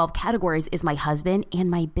my 12 categories is my husband and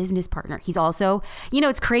my business partner. He's also,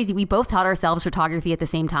 it's crazy. We both taught ourselves photography at the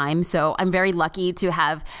same time. So I'm very lucky to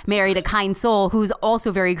have married a kind soul who's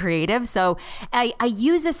also very creative. So I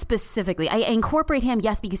use this specifically. I incorporate him,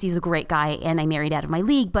 yes, because he's a great guy and I married out of my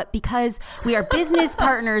league, but because we are business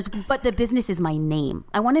partners, but the business is my name.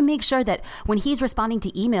 I want to make sure that when he's responding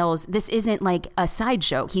to emails, this isn't like a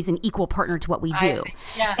sideshow. He's an equal partner to what we do.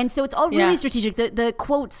 Yeah. And so it's all really strategic. The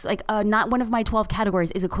quotes, like not one of my 12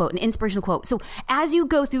 categories is a quote, an inspirational quote. So as you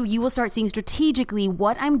go through, you will start seeing strategically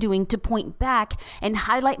what I'm doing to point back and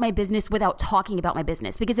highlight my business without talking about my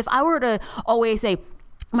business. Because if I were to always say,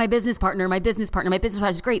 my business partner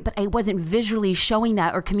is great, but I wasn't visually showing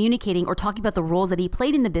that or communicating or talking about the roles that he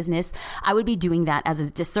played in the business, I would be doing that as a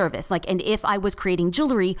disservice. And if I was creating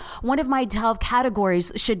jewelry, one of my 12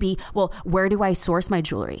 categories should be, well, where do I source my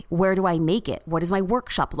jewelry? Where do I make it? What does my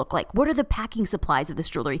workshop look like? What are the packing supplies of this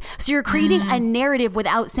jewelry? So you're creating a narrative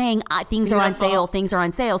without saying things are on sale.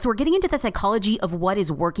 So we're getting into the psychology of what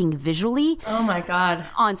is working visually. Oh my God.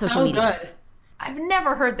 On social media. Good. I've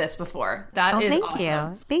never heard this before. That is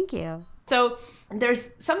awesome. Thank you. So there's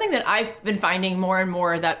something that I've been finding more and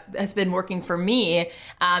more that has been working for me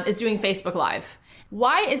is doing Facebook Live.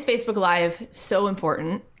 Why is Facebook Live so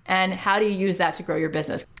important, and how do you use that to grow your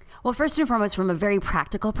business? Well, first and foremost, from a very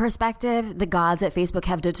practical perspective, the gods at Facebook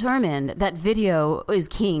have determined that video is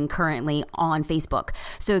king currently on Facebook.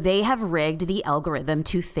 So they have rigged the algorithm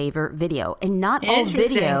to favor video. And not all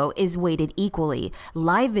video is weighted equally.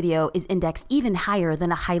 Live video is indexed even higher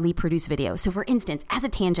than a highly produced video. So for instance, as a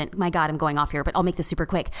tangent, my God, I'm going off here, but I'll make this super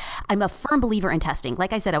quick. I'm a firm believer in testing.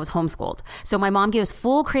 Like I said, I was homeschooled. So my mom gave us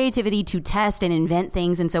full creativity to test and invent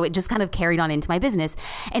things. And so it just kind of carried on into my business.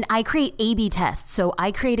 And I create A/B tests. So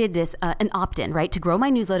I created this an opt-in, right? To grow my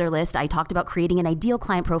newsletter list, I talked about creating an ideal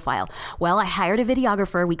client profile. Well, I hired a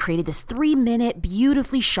videographer. We created this 3-minute,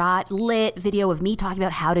 beautifully shot, lit video of me talking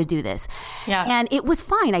about how to do this. Yeah. And it was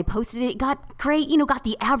fine. I posted it, got great, got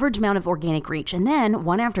the average amount of organic reach. And then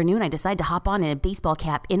one afternoon, I decided to hop on in a baseball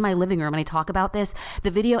cap in my living room and I talk about this.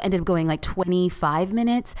 The video ended up going like 25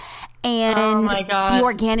 minutes. And oh my God, the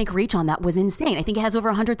organic reach on that was insane. I think it has over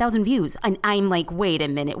 100,000 views. And I'm like, wait a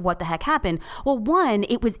minute, what the heck happened? Well, one,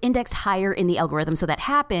 it was indexed higher in the algorithm, so that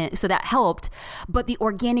helped. But the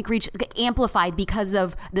organic reach amplified because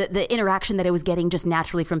of the interaction that I was getting just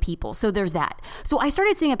naturally from people. So there's that. So I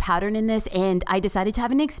started seeing a pattern in this, and I decided to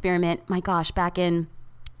have an experiment, my gosh, back in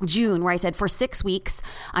June, where I said for 6 weeks,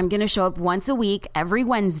 I'm going to show up once a week, every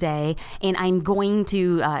Wednesday, and I'm going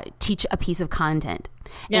to teach a piece of content.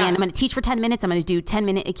 Yeah. And I'm going to teach for 10 minutes. I'm going to do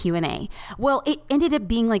 10-minute Q&A. Well, it ended up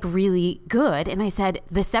being like really good. And I said,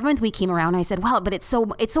 the 7th week came around. I said, well, but it's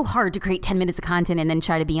so hard to create 10 minutes of content and then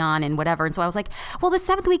try to be on and whatever. And so I was like, well, the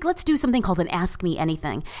 7th week, let's do something called an Ask Me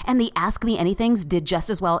Anything. And the Ask Me Anythings did just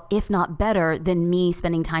as well, if not better, than me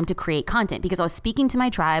spending time to create content, because I was speaking to my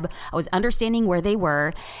tribe. I was understanding where they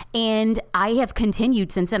were. And I have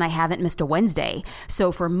continued since then. I haven't missed a Wednesday.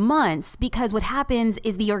 So for months, because what happens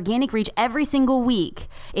is the organic reach every single week,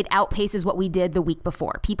 it outpaces what we did the week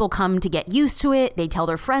before. People come to get used to it. They tell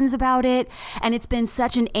their friends about it. And it's been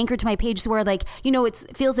such an anchor to my page where, like,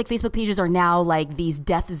 it feels like Facebook pages are now like these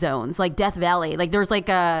death zones, like Death Valley. Like there's like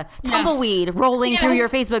a tumbleweed rolling through your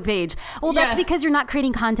Facebook page. Well, that's because you're not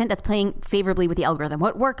creating content that's playing favorably with the algorithm.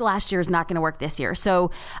 What worked last year is not going to work this year. So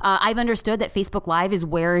I've understood that Facebook Live is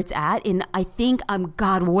where it's at. And I think,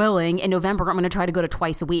 God willing, in November, I'm going to try to go to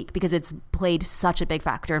twice a week because it's played such a big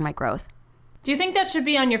factor in my growth. Do you think that should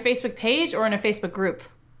be on your Facebook page or in a Facebook group?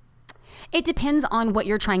 It depends on what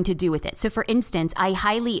you're trying to do with it. So for instance,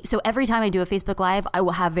 so every time I do a Facebook Live, I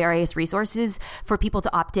will have various resources for people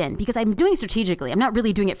to opt in, because I'm doing it strategically. I'm not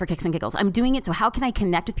really doing it for kicks and giggles. I'm doing it so how can I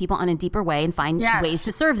connect with people on a deeper way and find ways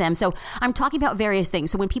to serve them? So I'm talking about various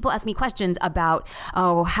things. So when people ask me questions about,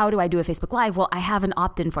 how do I do a Facebook Live? Well, I have an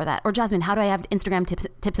opt-in for that. Or Jasmine, how do I have Instagram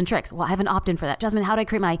tips and tricks? Well, I have an opt-in for that. Jasmine, how do I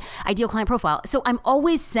create my ideal client profile? So I'm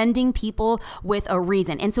always sending people with a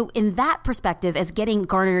reason. And so in that perspective, as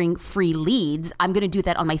garnering free leads, I'm going to do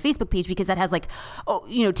that on my Facebook page because that has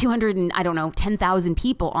 10,000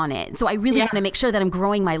 people on it. So I really want to make sure that I'm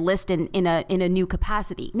growing my list in a new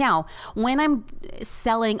capacity. Now, when I'm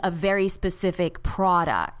selling a very specific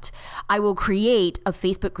product, I will create a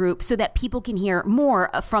Facebook group so that people can hear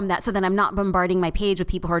more from that, so that I'm not bombarding my page with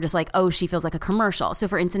people who are just like, oh, she feels like a commercial. So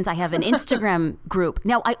for instance, I have an Instagram group.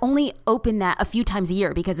 Now, I only open that a few times a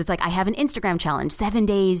year because it's like I have an Instagram challenge, 7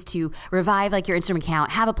 days to revive your Instagram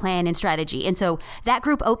account, have a plan and strategy. And so that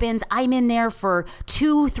group opens. I'm in there for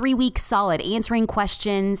 2-3 weeks solid, answering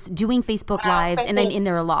questions, doing Facebook Lives, and I'm in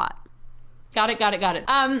there a lot. Got it.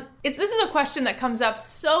 This is a question that comes up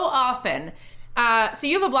so often. So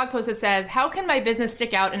you have a blog post that says, how can my business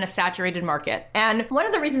stick out in a saturated market? And one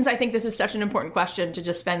of the reasons I think this is such an important question to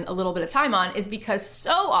just spend a little bit of time on is because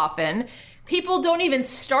so often people don't even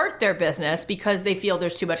start their business because they feel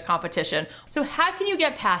there's too much competition. So how can you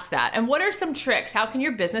get past that? And what are some tricks? How can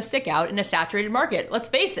your business stick out in a saturated market? Let's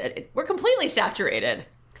face it, we're completely saturated.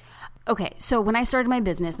 Okay, so when I started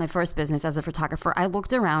my first business as a photographer, I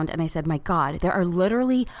looked around and I said, my God, there are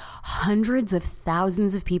literally hundreds of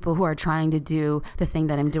thousands of people who are trying to do the thing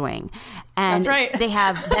that I'm doing. And that's right. They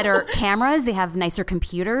have better cameras, they have nicer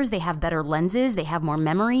computers, they have better lenses, they have more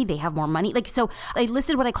memory, they have more money. So I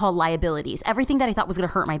listed what I call liabilities, everything that I thought was going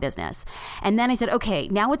to hurt my business. And then I said, okay,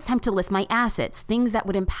 now it's time to list my assets, things that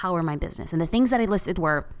would empower my business. And the things that I listed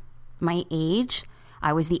were my age.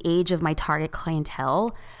 I was the age of my target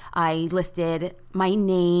clientele. I listed my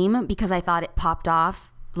name because I thought it popped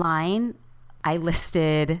offline. I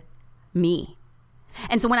listed me.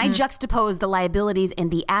 And so when I juxtaposed the liabilities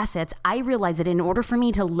and the assets, I realized that in order for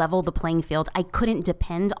me to level the playing field, I couldn't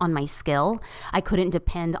depend on my skill. I couldn't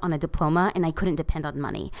depend on a diploma, and I couldn't depend on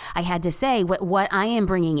money. I had to say what I am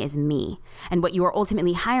bringing is me. And what you are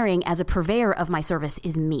ultimately hiring as a purveyor of my service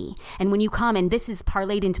is me. And when you come, and this is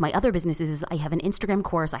parlayed into my other businesses, is I have an Instagram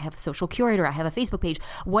course, I have a social curator, I have a Facebook page.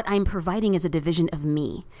 What I'm providing is a division of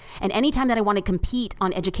me. And anytime that I want to compete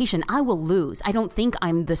on education, I will lose. I don't think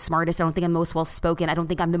I'm the smartest. I don't think I'm most well-spoken. I don't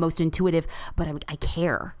think I'm the most intuitive, but I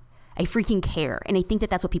care. I freaking care. And I think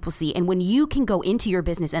that that's what people see. And when you can go into your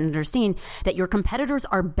business and understand that your competitors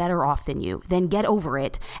are better off than you, then get over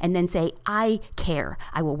it and then say, I care.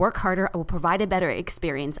 I will work harder. I will provide a better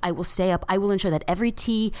experience. I will stay up. I will ensure that every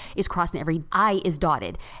T is crossed and every I is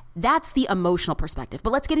dotted. That's the emotional perspective.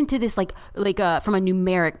 But let's get into this like from a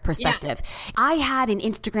numeric perspective. Yeah. I had an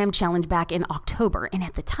Instagram challenge back in October, and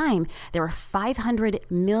at the time there were 500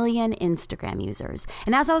 million Instagram users.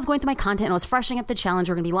 And as I was going through my content and I was freshening up the challenge,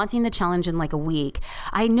 we're going to be launching the challenge in like a week,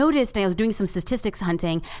 I noticed, and I was doing some statistics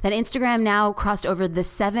hunting, that Instagram now crossed over the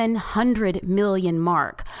 700 million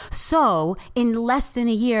mark. So in less than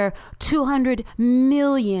a year, 200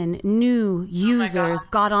 million new users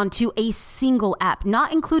got onto a single app,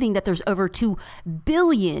 not including that there's over 2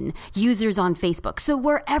 billion users on Facebook. So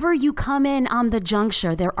wherever you come in on the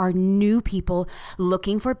juncture, there are new people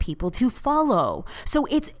looking for people to follow. So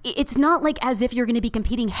it's not like as if you're going to be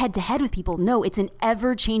competing head to head with people. No, it's an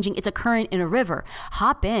ever changing, it's a current in a river.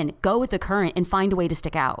 Hop in, go with the current, and find a way to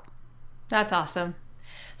stick out. That's awesome.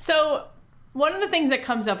 So one of the things that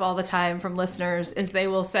comes up all the time from listeners is they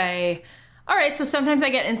will say, all right, so sometimes I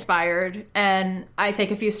get inspired and I take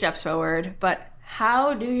a few steps forward, but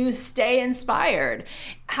how do you stay inspired?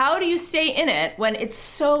 How do you stay in it when it's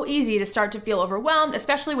so easy to start to feel overwhelmed,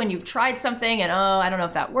 especially when you've tried something and, I don't know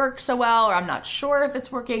if that worked so well, or I'm not sure if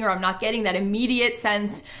it's working, or I'm not getting that immediate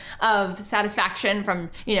sense of satisfaction from,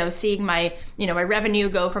 seeing my, my revenue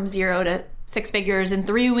go from 0 to 6 figures in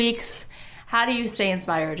 3 weeks. How do you stay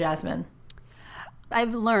inspired, Jasmine?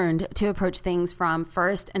 I've learned to approach things from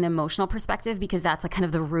first an emotional perspective, because that's like kind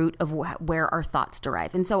of the root of where our thoughts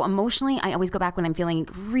derive. And so emotionally, I always go back when I'm feeling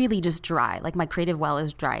really just dry, like my creative well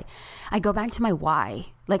is dry. I go back to my why,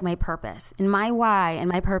 like my purpose. And my why and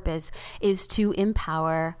my purpose is to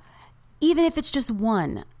empower, even if it's just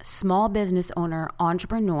one small business owner,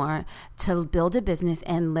 entrepreneur, to build a business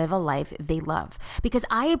and live a life they love. Because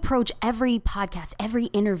I approach every podcast, every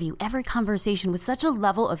interview, every conversation with such a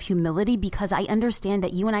level of humility, because I understand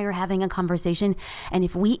that you and I are having a conversation, and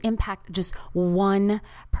if we impact just one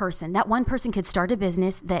person, that one person could start a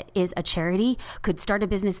business that is a charity, could start a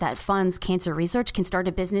business that funds cancer research, can start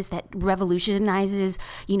a business that revolutionizes,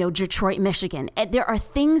 Detroit, Michigan. And there are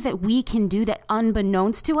things that we can do that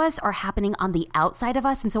unbeknownst to us are happening on the outside of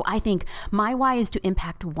us. And so I think my why is to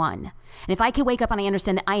impact one. And if I can wake up and I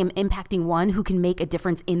understand that I am impacting one who can make a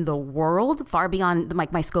difference in the world far beyond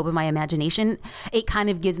like my scope of my imagination, it kind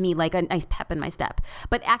of gives me like a nice pep in my step.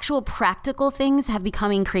 But actual practical things have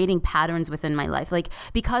becoming creating patterns within my life. Like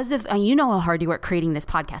because of, how hard you work creating this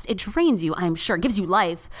podcast, it drains you, I'm sure, it gives you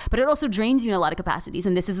life, but it also drains you in a lot of capacities.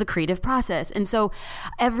 And this is the creative process. And so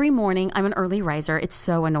every morning, I'm an early riser. It's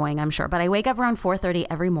so annoying, I'm sure, but I wake up around 4:30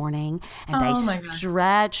 every morning, and I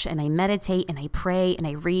stretch and I meditate and I pray and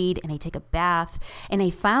I read and I take a bath. And I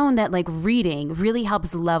found that like reading really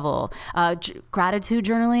helps level gratitude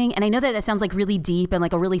journaling. And I know that sounds like really deep and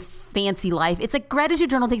like a really fancy life. It's like gratitude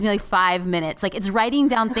journal takes me like 5 minutes. Like it's writing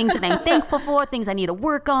down things that I'm thankful for, things I need to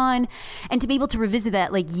work on, and to be able to revisit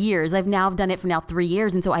that like years. I've now done it for now 3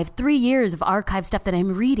 years. And so I have 3 years of archived stuff that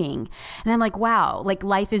I'm reading. And I'm like, wow, like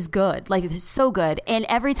life is good. Life is so good. And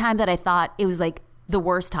every time that I thought it was like the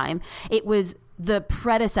worst time, it was the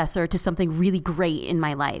predecessor to something really great in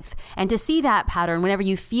my life. And to see that pattern whenever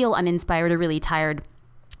you feel uninspired or really tired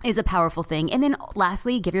is a powerful thing. And then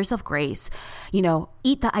lastly, give yourself grace.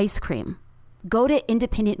 Eat the ice cream. Go to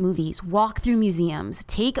independent movies, walk through museums,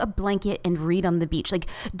 take a blanket and read on the beach. Like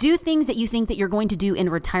do things that you think that you're going to do in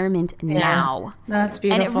retirement now. That's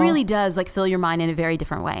beautiful. And it really does like fill your mind in a very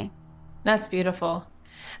different way. That's beautiful.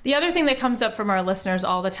 The other thing that comes up from our listeners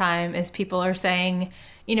all the time is people are saying,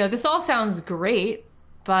 this all sounds great,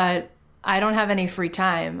 but I don't have any free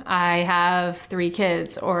time. I have 3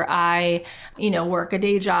 kids, or I, work a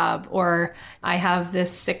day job, or I have this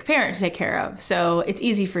sick parent to take care of. So it's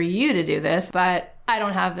easy for you to do this, but I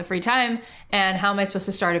don't have the free time. And how am I supposed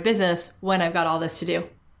to start a business when I've got all this to do?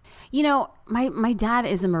 My dad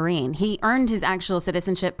is a Marine. He earned his actual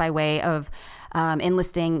citizenship by way of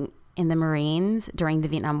enlisting in the Marines during the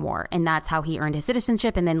Vietnam War. And that's how he earned his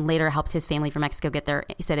citizenship, and then later helped his family from Mexico get their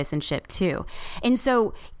citizenship too. And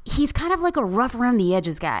so he's kind of like a rough around the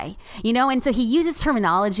edges guy, and so he uses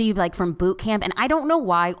terminology like from boot camp. And I don't know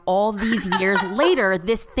why all these years later,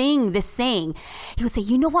 this saying, he would say,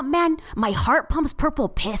 you know what, man, my heart pumps purple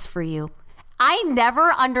piss for you. I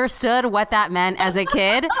never understood what that meant as a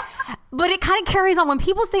kid, but it kind of carries on. When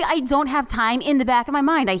people say I don't have time, in the back of my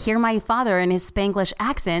mind, I hear my father in his Spanglish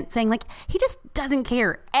accent saying like, he just doesn't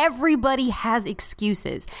care. Everybody has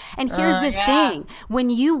excuses. And here's the thing.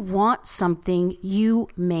 When you want something, you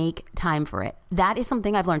make time for it. That is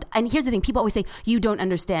something I've learned. And here's the thing. People always say, you don't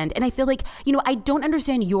understand. And I feel like, I don't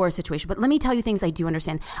understand your situation, but let me tell you things I do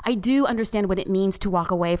understand. I do understand what it means to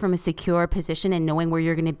walk away from a secure position and knowing where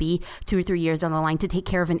you're going to be 2 or 3 years down the line to take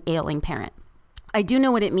care of an ailing parent. I do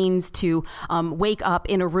know what it means to wake up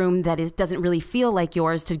in a room that doesn't really feel like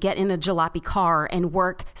yours, to get in a jalopy car and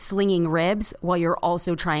work slinging ribs while you're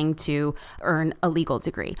also trying to earn a legal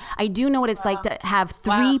degree. I do know what it's like to have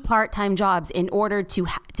 3 part-time jobs in order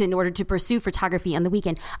to pursue photography on the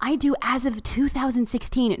weekend. I do, as of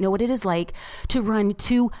 2016, know what it is like to run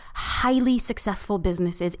 2 highly successful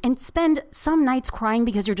businesses and spend some nights crying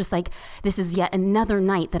because you're just like, this is yet another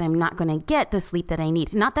night that I'm not going to get the sleep that I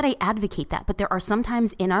need. Not that I advocate that, but there are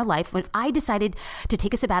sometimes in our life when I decided to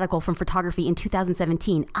take a sabbatical from photography in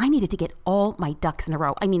 2017, I needed to get all my ducks in a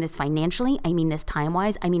row. I mean this financially, I mean this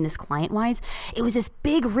time-wise, I mean this client-wise. It was this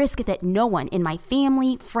big risk that no one in my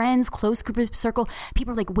family, friends, close group of circle,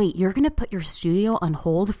 people are like, wait, you're going to put your studio on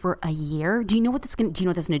hold for a year? Do you know what that's going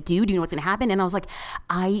to do? Do you know what's going to happen? And I was like,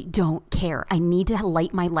 I don't care. I need to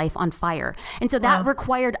light my life on fire. And so that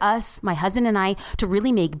required us, my husband and I, to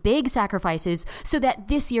really make big sacrifices so that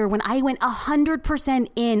this year, when I went 100%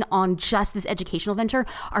 in on just this educational venture,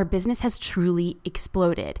 our business has truly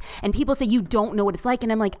exploded. And people say, you don't know what it's like.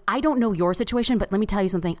 And I'm like, I don't know your situation, but let me tell you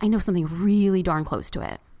something. I know something really darn close to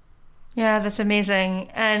it. Yeah, that's amazing.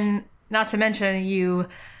 And not to mention, you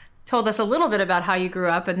told us a little bit about how you grew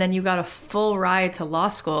up and then you got a full ride to law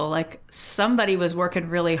school. Like, somebody was working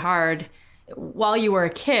really hard while you were a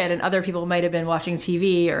kid and other people might have been watching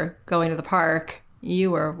TV or going to the park.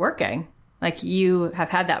 You were working. Like, you have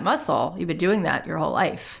had that muscle. You've been doing that your whole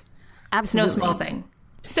life. Absolutely. It's no small thing.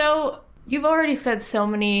 So you've already said so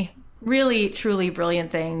many really, truly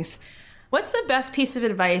brilliant things. What's the best piece of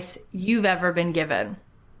advice you've ever been given?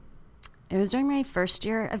 It was during my first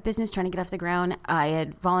year of business, trying to get off the ground. I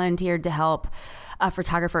had volunteered to help a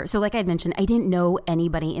photographer. So like I had mentioned, I didn't know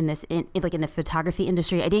anybody in the photography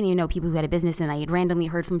industry. I didn't even know people who had a business, and I had randomly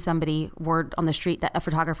heard from somebody, word on the street, that a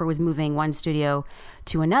photographer was moving one studio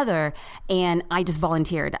to another. And I just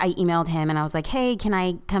volunteered. I emailed him and I was like, hey, can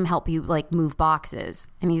I come help you move boxes?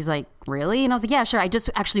 And he's like, really? And I was like, yeah, sure. I just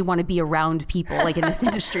actually want to be around people in this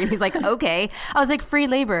industry. And he's like, okay. I was like, free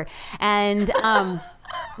labor. And,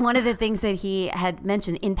 one of the things that he had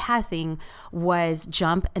mentioned in passing was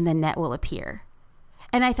jump and the net will appear.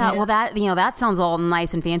 And I thought, well, that sounds all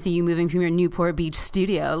nice and fancy, you moving from your Newport Beach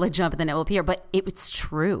studio, jump and the net will appear. But it's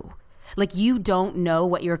true. You don't know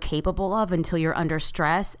what you're capable of until you're under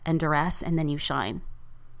stress and duress, and then you shine.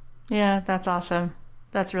 Yeah, that's awesome.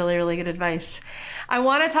 That's really, really good advice. I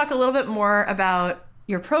want to talk a little bit more about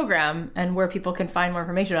your program and where people can find more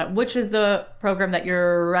information about, which is the program that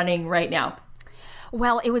you're running right now.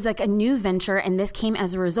 Well, it was a new venture, and this came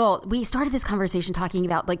as a result. We started this conversation talking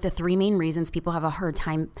about the 3 main reasons people have a hard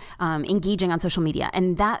time engaging on social media.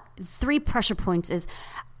 And that 3 pressure points is,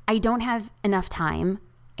 I don't have enough time,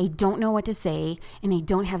 I don't know what to say, and I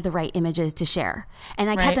don't have the right images to share. And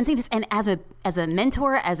I kept on saying this. And as a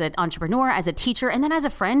mentor, as an entrepreneur, as a teacher, and then as a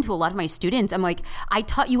friend to a lot of my students, I'm like, I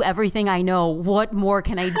taught you everything I know. What more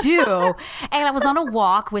can I do? And I was on a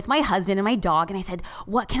walk with my husband and my dog, and I said,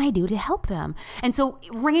 what can I do to help them? And so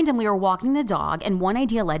randomly we were walking the dog, and one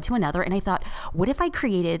idea led to another. And I thought, what if I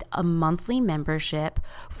created a monthly membership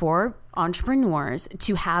for entrepreneurs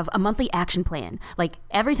to have a monthly action plan?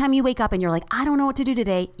 Every time you wake up and you're like, I don't know what to do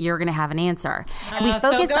today, you're going to have an answer. And we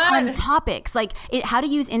focus on topics like how to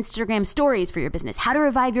use Instagram stories for your business, how to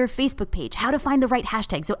revive your Facebook page, how to find the right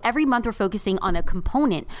hashtag. So every month we're focusing on a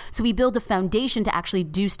component. So we build a foundation to actually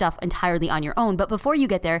do stuff entirely on your own. But before you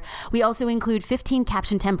get there, we also include 15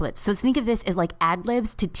 caption templates. So think of this as ad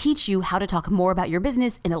libs to teach you how to talk more about your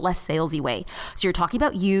business in a less salesy way. So you're talking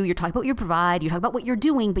about you're talking about what you provide, you're talking about what you're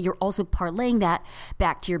doing, but you're also parlaying that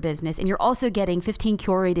back to your business. And you're also getting 15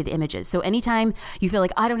 curated images. So anytime you feel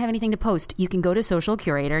like I don't have anything to post, you can go to Social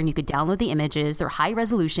Curator and you could download the images. They're high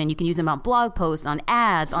resolution. You can use them on blog posts, on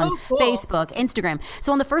ads, on Facebook, Instagram.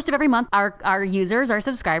 So on the first of every month, our users, our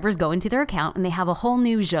subscribers go into their account and they have a whole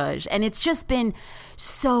new zhuzh. And it's just been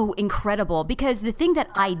so incredible, because the thing that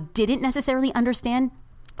I didn't necessarily understand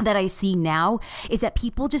that I see now is that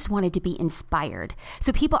people just wanted to be inspired.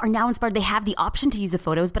 So people are now inspired. They have the option to use the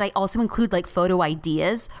photos, but I also include photo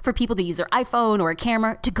ideas for people to use their iPhone or a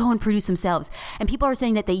camera to go and produce themselves. And people are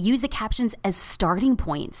saying that they use the captions as starting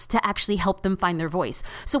points to actually help them find their voice.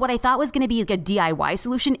 So what I thought was going to be a DIY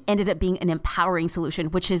solution ended up being an empowering solution,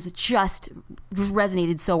 which has just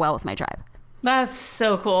resonated so well with my tribe. That's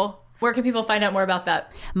so cool. Where can people find out more about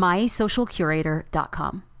that?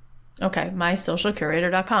 mysocialcurator.com. Okay,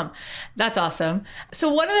 mysocialcurator.com. That's awesome.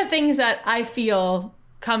 So one of the things that I feel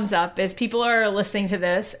comes up is people are listening to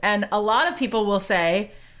this, and a lot of people will say,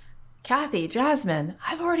 Kathy, Jasmine,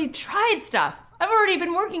 I've already tried stuff. I've already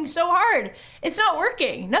been working so hard. It's not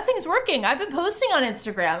working. Nothing's working. I've been posting on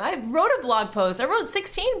Instagram. I wrote a blog post. I wrote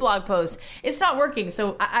 16 blog posts. It's not working.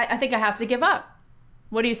 So I think I have to give up.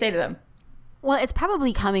 What do you say to them? Well, it's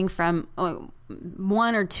probably coming from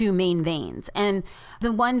one or two main veins. And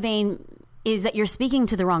the one vein is that you're speaking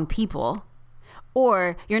to the wrong people,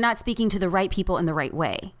 or you're not speaking to the right people in the right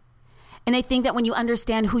way. And I think that when you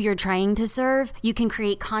understand who you're trying to serve, you can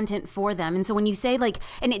create content for them. And so when you say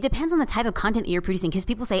and it depends on the type of content that you're producing, because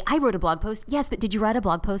people say, I wrote a blog post. Yes, but did you write a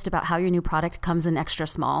blog post about how your new product comes in extra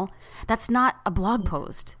small? That's not a blog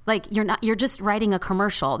post. You're just writing a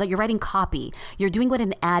commercial, that you're writing copy. You're doing what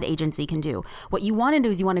an ad agency can do. What you want to do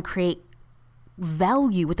is you want to create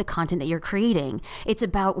value with the content that you're creating. It's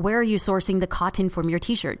about, where are you sourcing the cotton from your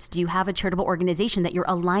t-shirts? Do you have a charitable organization that you're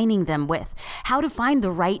aligning them with? How to find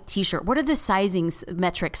the right t-shirt? What are the sizing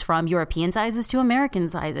metrics from European sizes to American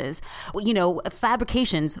sizes?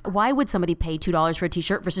 Fabrications. Why would somebody pay $2 for a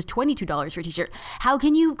t-shirt versus $22 for a t-shirt? How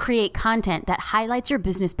can you create content that highlights your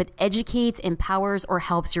business but educates, empowers, or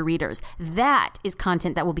helps your readers? That is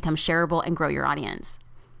content that will become shareable and grow your audience.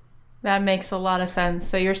 That makes a lot of sense.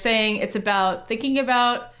 So you're saying it's about thinking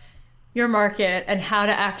about your market and how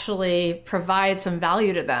to actually provide some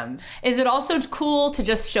value to them. Is it also cool to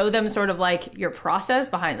just show them sort of like your process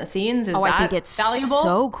behind the scenes? I think it's valuable?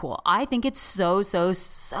 So cool. I think it's so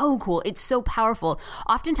cool. It's so powerful.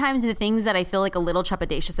 Oftentimes the things that I feel like a little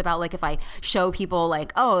trepidatious about, like if I show people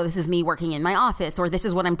like, oh, this is me working in my office, or this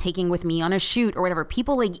is what I'm taking with me on a shoot or whatever,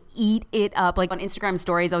 people like eat it up. Like on Instagram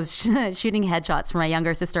stories, I was shooting headshots for my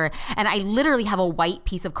younger sister, and I literally have a white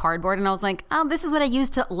piece of cardboard, and I was like, this is what I use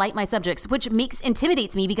to light my subjects, which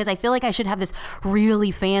intimidates me because I feel like I should have this really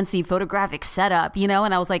fancy photographic setup, and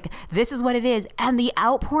I was like, this is what it is. And the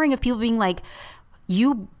outpouring of people being like,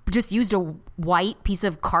 you just used a white piece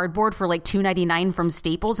of cardboard for like $2.99 from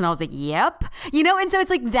Staples. And I was like, yep. And so it's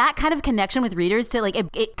like that kind of connection with readers to like,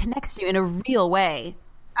 it connects you in a real way.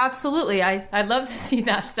 Absolutely. I'd love to see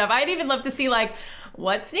that stuff. I'd even love to see like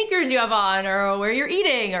what sneakers you have on, or where you're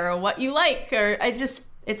eating, or what you like, or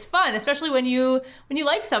it's fun, especially when you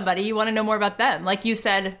like somebody, you want to know more about them. Like you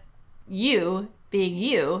said, you being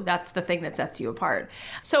you, that's the thing that sets you apart.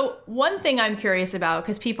 So one thing I'm curious about,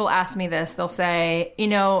 because people ask me this, they'll say,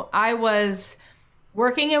 I was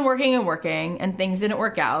working and things didn't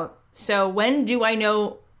work out. So when do I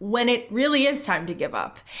know when it really is time to give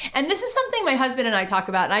up? And this is something my husband and I talk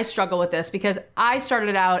about, and I struggle with this because I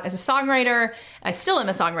started out as a songwriter. I still am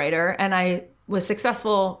a songwriter, and I was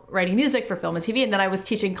successful writing music for film and TV. And then I was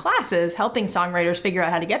teaching classes, helping songwriters figure out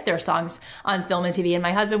how to get their songs on film and TV. And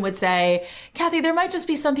my husband would say, Kathy, there might just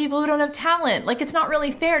be some people who don't have talent. Like, it's not really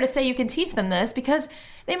fair to say you can teach them this because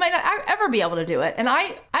they might not ever be able to do it. And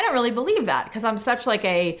I don't really believe that, because I'm such like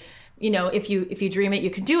a, if you dream it, you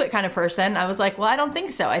can do it kind of person. I was like, well, I don't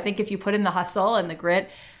think so. I think if you put in the hustle and the grit.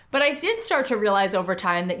 But I did start to realize over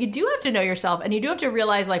time that you do have to know yourself, and you do have to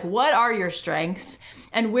realize like, what are your strengths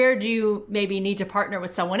and where do you maybe need to partner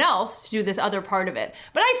with someone else to do this other part of it.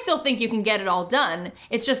 But I still think you can get it all done.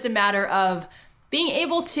 It's just a matter of being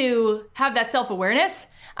able to have that self-awareness.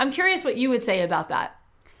 I'm curious what you would say about that.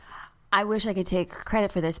 I wish I could take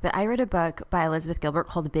credit for this, but I read a book by Elizabeth Gilbert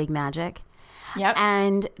called Big Magic. Yep.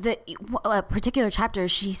 And the particular chapter,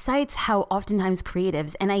 she cites how oftentimes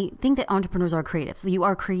creatives, and I think that entrepreneurs are creatives, so you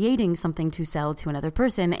are creating something to sell to another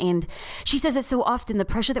person. And she says that so often the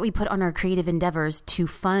pressure that we put on our creative endeavors to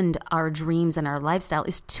fund our dreams and our lifestyle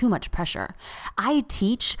is too much pressure. I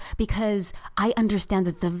teach because I understand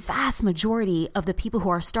that the vast majority of the people who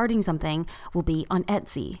are starting something will be on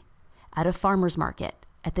Etsy, at a farmer's market,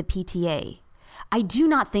 at the PTA. I do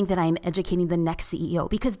not think that I am educating the next CEO,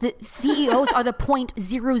 because the CEOs are the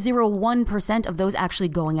 0.001% of those actually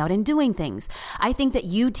going out and doing things. I think that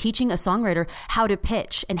you teaching a songwriter how to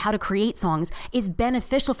pitch and how to create songs is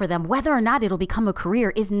beneficial for them. Whether or not it'll become a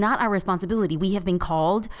career is not our responsibility. We have been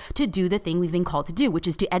called to do the thing we've been called to do, which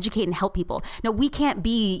is to educate and help people. Now, we can't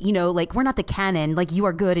be, like, we're not the canon, like you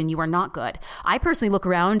are good and you are not good. I personally look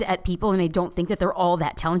around at people and I don't think that they're all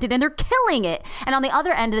that talented, and they're killing it. And on the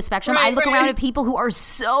other end of the spectrum, I look around at people who are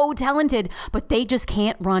so talented, but they just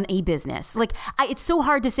can't run a business. Like, it's so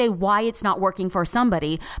hard to say why it's not working for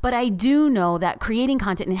somebody, but I do know that creating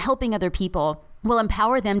content and helping other people will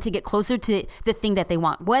empower them to get closer to the thing that they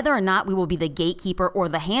want. Whether or not we will be the gatekeeper or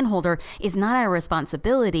the handholder is not our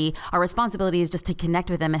responsibility. Our responsibility is just to connect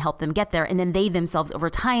with them and help them get there. And then they themselves over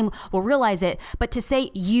time will realize it. But to say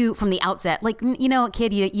you from the outset, like, you know,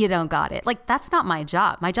 kid, you don't got it. Like, that's not my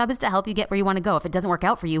job. My job is to help you get where you want to go. If it doesn't work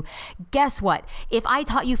out for you, guess what? If I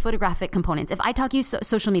taught you photographic components, if I taught you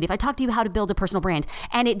social media, if I talked to you how to build a personal brand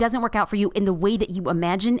and it doesn't work out for you in the way that you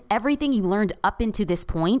imagine, everything you learned up into this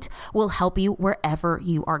point will help you wherever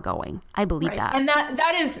you are going. I believe that. And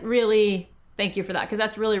that is really, thank you for that, because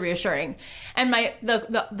that's really reassuring. And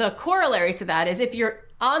the corollary to that is, if you're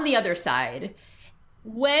on the other side,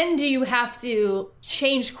 when do you have to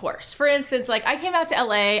change course? For instance, like, I came out to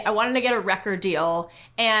LA, I wanted to get a record deal,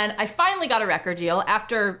 and I finally got a record deal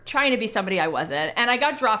after trying to be somebody I wasn't, and I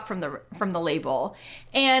got dropped from the label.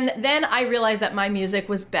 And then I realized that my music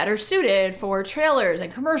was better suited for trailers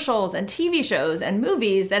and commercials and TV shows and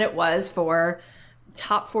movies than it was for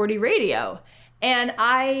top 40 radio. And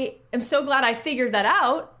I am so glad I figured that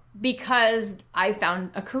out, because I found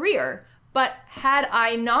a career. But had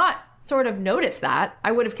I not sort of noticed that,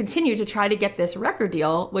 I would have continued to try to get this record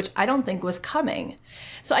deal, which I don't think was coming.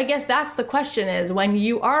 So I guess that's the question, is when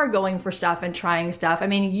you are going for stuff and trying stuff, I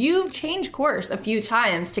mean, you've changed course a few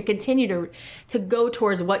times to continue to go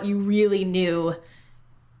towards what you really knew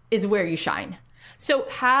is where you shine. So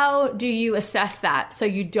how do you assess that so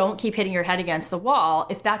you don't keep hitting your head against the wall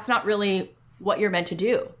if that's not really what you're meant to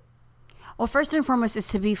do? Well, first and foremost is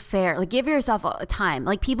to be fair. Like, give yourself a time.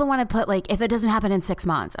 Like, people want to put, like, if it doesn't happen in 6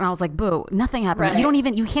 months. And I was like, boo, nothing happened. Right.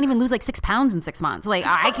 You can't even lose like 6 pounds in 6 months. Like,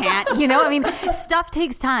 I can't, you know, I mean, stuff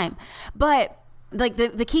takes time. But like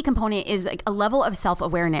the key component is like a level of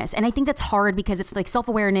self-awareness. And I think that's hard, because it's like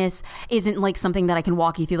self-awareness isn't like something that I can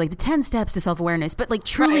walk you through, like the 10 steps to self-awareness, but like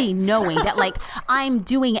truly knowing that like I'm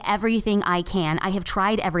doing everything I can. I have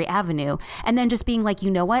tried every avenue, and then just being like,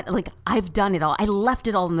 you know what? Like, I've done it all. I left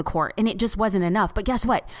it all in the court and it just wasn't enough. But guess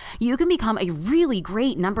what? You can become a really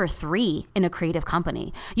great number 3 in a creative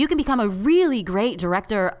company. You can become a really great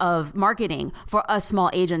director of marketing for a small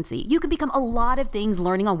agency. You can become a lot of things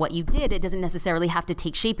learning on what you did. It doesn't necessarily have to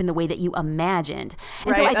take shape in the way that you imagined.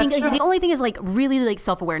 And so I think like, the only thing is like really like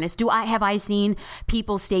self-awareness. Have I seen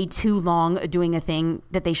people stay too long doing a thing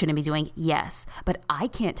that they shouldn't be doing? Yes. But I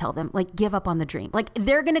can't tell them like give up on the dream. Like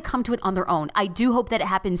they're going to come to it on their own. I do hope that it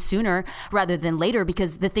happens sooner rather than later,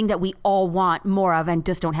 because the thing that we all want more of and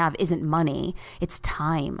just don't have isn't money. It's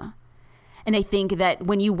time. And I think that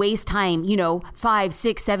when you waste time, 5,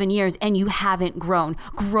 6, 7 years and you haven't grown,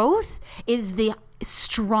 growth is the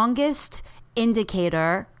strongest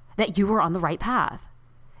indicator that you were on the right path.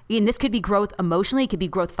 And this could be growth emotionally, it could be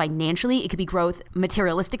growth financially, it could be growth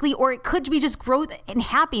materialistically, or it could be just growth in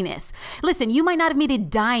happiness. Listen, you might not have made a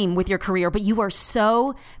dime with your career, but you are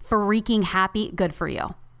so freaking happy. Good for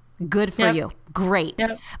you. Good for you. Great.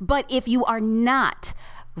 Yep. But if you are not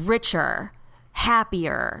richer,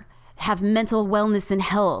 happier, have mental wellness and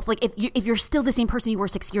health, like if you're still the same person you were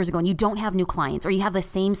 6 years ago and you don't have new clients, or you have the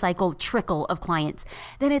same trickle of clients,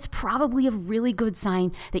 then it's probably a really good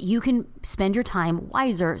sign that you can spend your time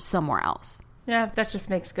wiser somewhere else. Yeah, that just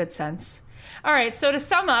makes good sense. All right, so to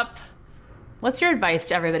sum up, what's your advice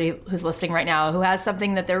to everybody who's listening right now who has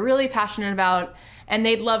something that they're really passionate about and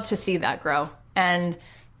they'd love to see that grow and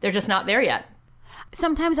they're just not there yet?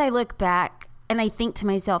 Sometimes I look back and I think to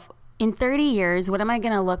myself, in 30 years, what am I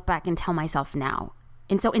going to look back and tell myself now?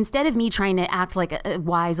 And so instead of me trying to act like a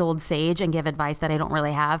wise old sage and give advice that I don't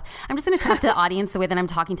really have, I'm just going to talk to the audience the way that I'm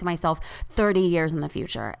talking to myself 30 years in the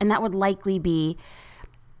future. And that would likely be,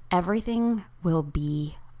 everything will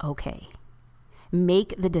be okay.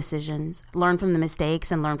 Make the decisions, learn from the mistakes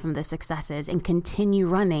and learn from the successes, and continue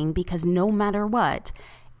running, because no matter what,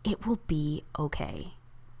 it will be okay.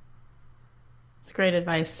 It's great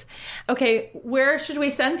advice. Okay, where should we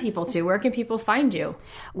send people to? Where can people find you?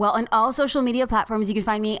 Well, on all social media platforms, you can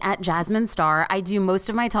find me at Jasmine Star. I do most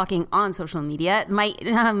of my talking on social media. My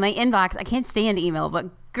inbox, I can't stand email, but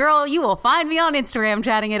girl, you will find me on Instagram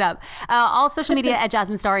chatting it up. All social media at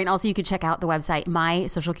Jasmine Star, and also you can check out the website,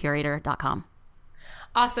 mysocialcurator.com.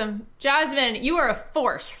 Awesome. Jasmine, you are a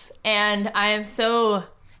force, and I am so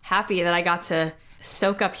happy that I got to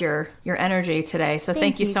soak up your energy today. So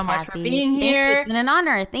thank you so much for being here. It's been an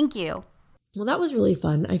honor. Thank you. Well, that was really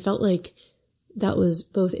fun. I felt like that was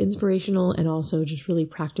both inspirational and also just really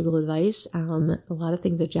practical advice. A lot of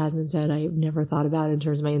things that Jasmine said I've never thought about in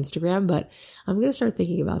terms of my Instagram, but I'm going to start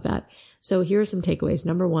thinking about that. So here are some takeaways.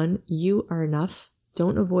 Number 1, you are enough.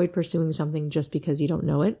 Don't avoid pursuing something just because you don't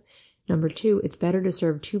know it. Number 2, it's better to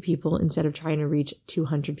serve 2 people instead of trying to reach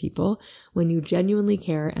 200 people. When you genuinely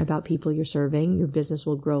care about people you're serving, your business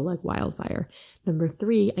will grow like wildfire. Number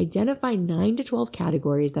 3, identify 9 to 12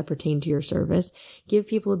 categories that pertain to your service. Give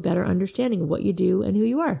people a better understanding of what you do and who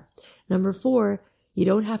you are. Number 4, you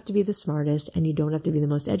don't have to be the smartest and you don't have to be the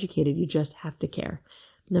most educated. You just have to care.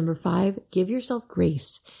 Number 5, give yourself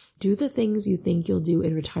grace. Do the things you think you'll do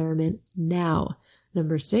in retirement now.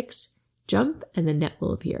 Number 6, jump and the net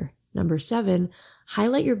will appear. Number 7,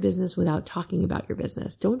 highlight your business without talking about your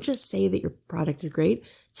business. Don't just say that your product is great.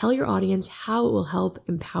 Tell your audience how it will help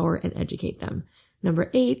empower and educate them. Number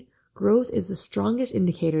 8, growth is the strongest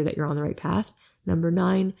indicator that you're on the right path. Number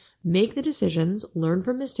 9, make the decisions, learn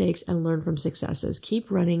from mistakes, and learn from successes. Keep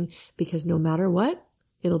running because no matter what,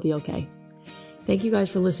 it'll be okay. Thank you guys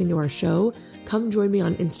for listening to our show. Come join me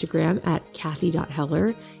on Instagram at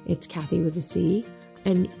Kathy.Heller. It's Kathy with a C.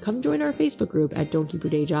 And come join our Facebook group at Don't Keep Your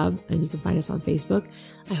Day Job, and you can find us on Facebook.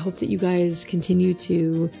 I hope that you guys continue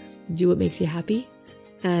to do what makes you happy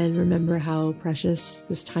and remember how precious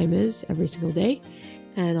this time is every single day.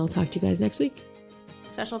 And I'll talk to you guys next week.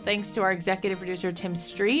 Special thanks to our executive producer, Tim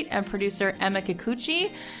Street, and producer, Emma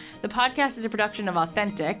Kikuchi. The podcast is a production of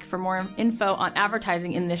Authentic. For more info on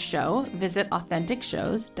advertising in this show, visit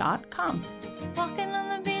AuthenticShows.com. Walking on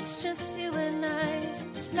the beach, just you and I,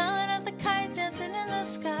 smelling at the kite dancing in the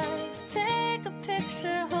sky. Take a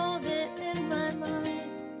picture, hold it in my mind.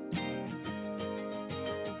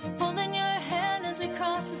 Holding your hand as we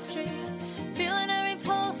cross the street, feeling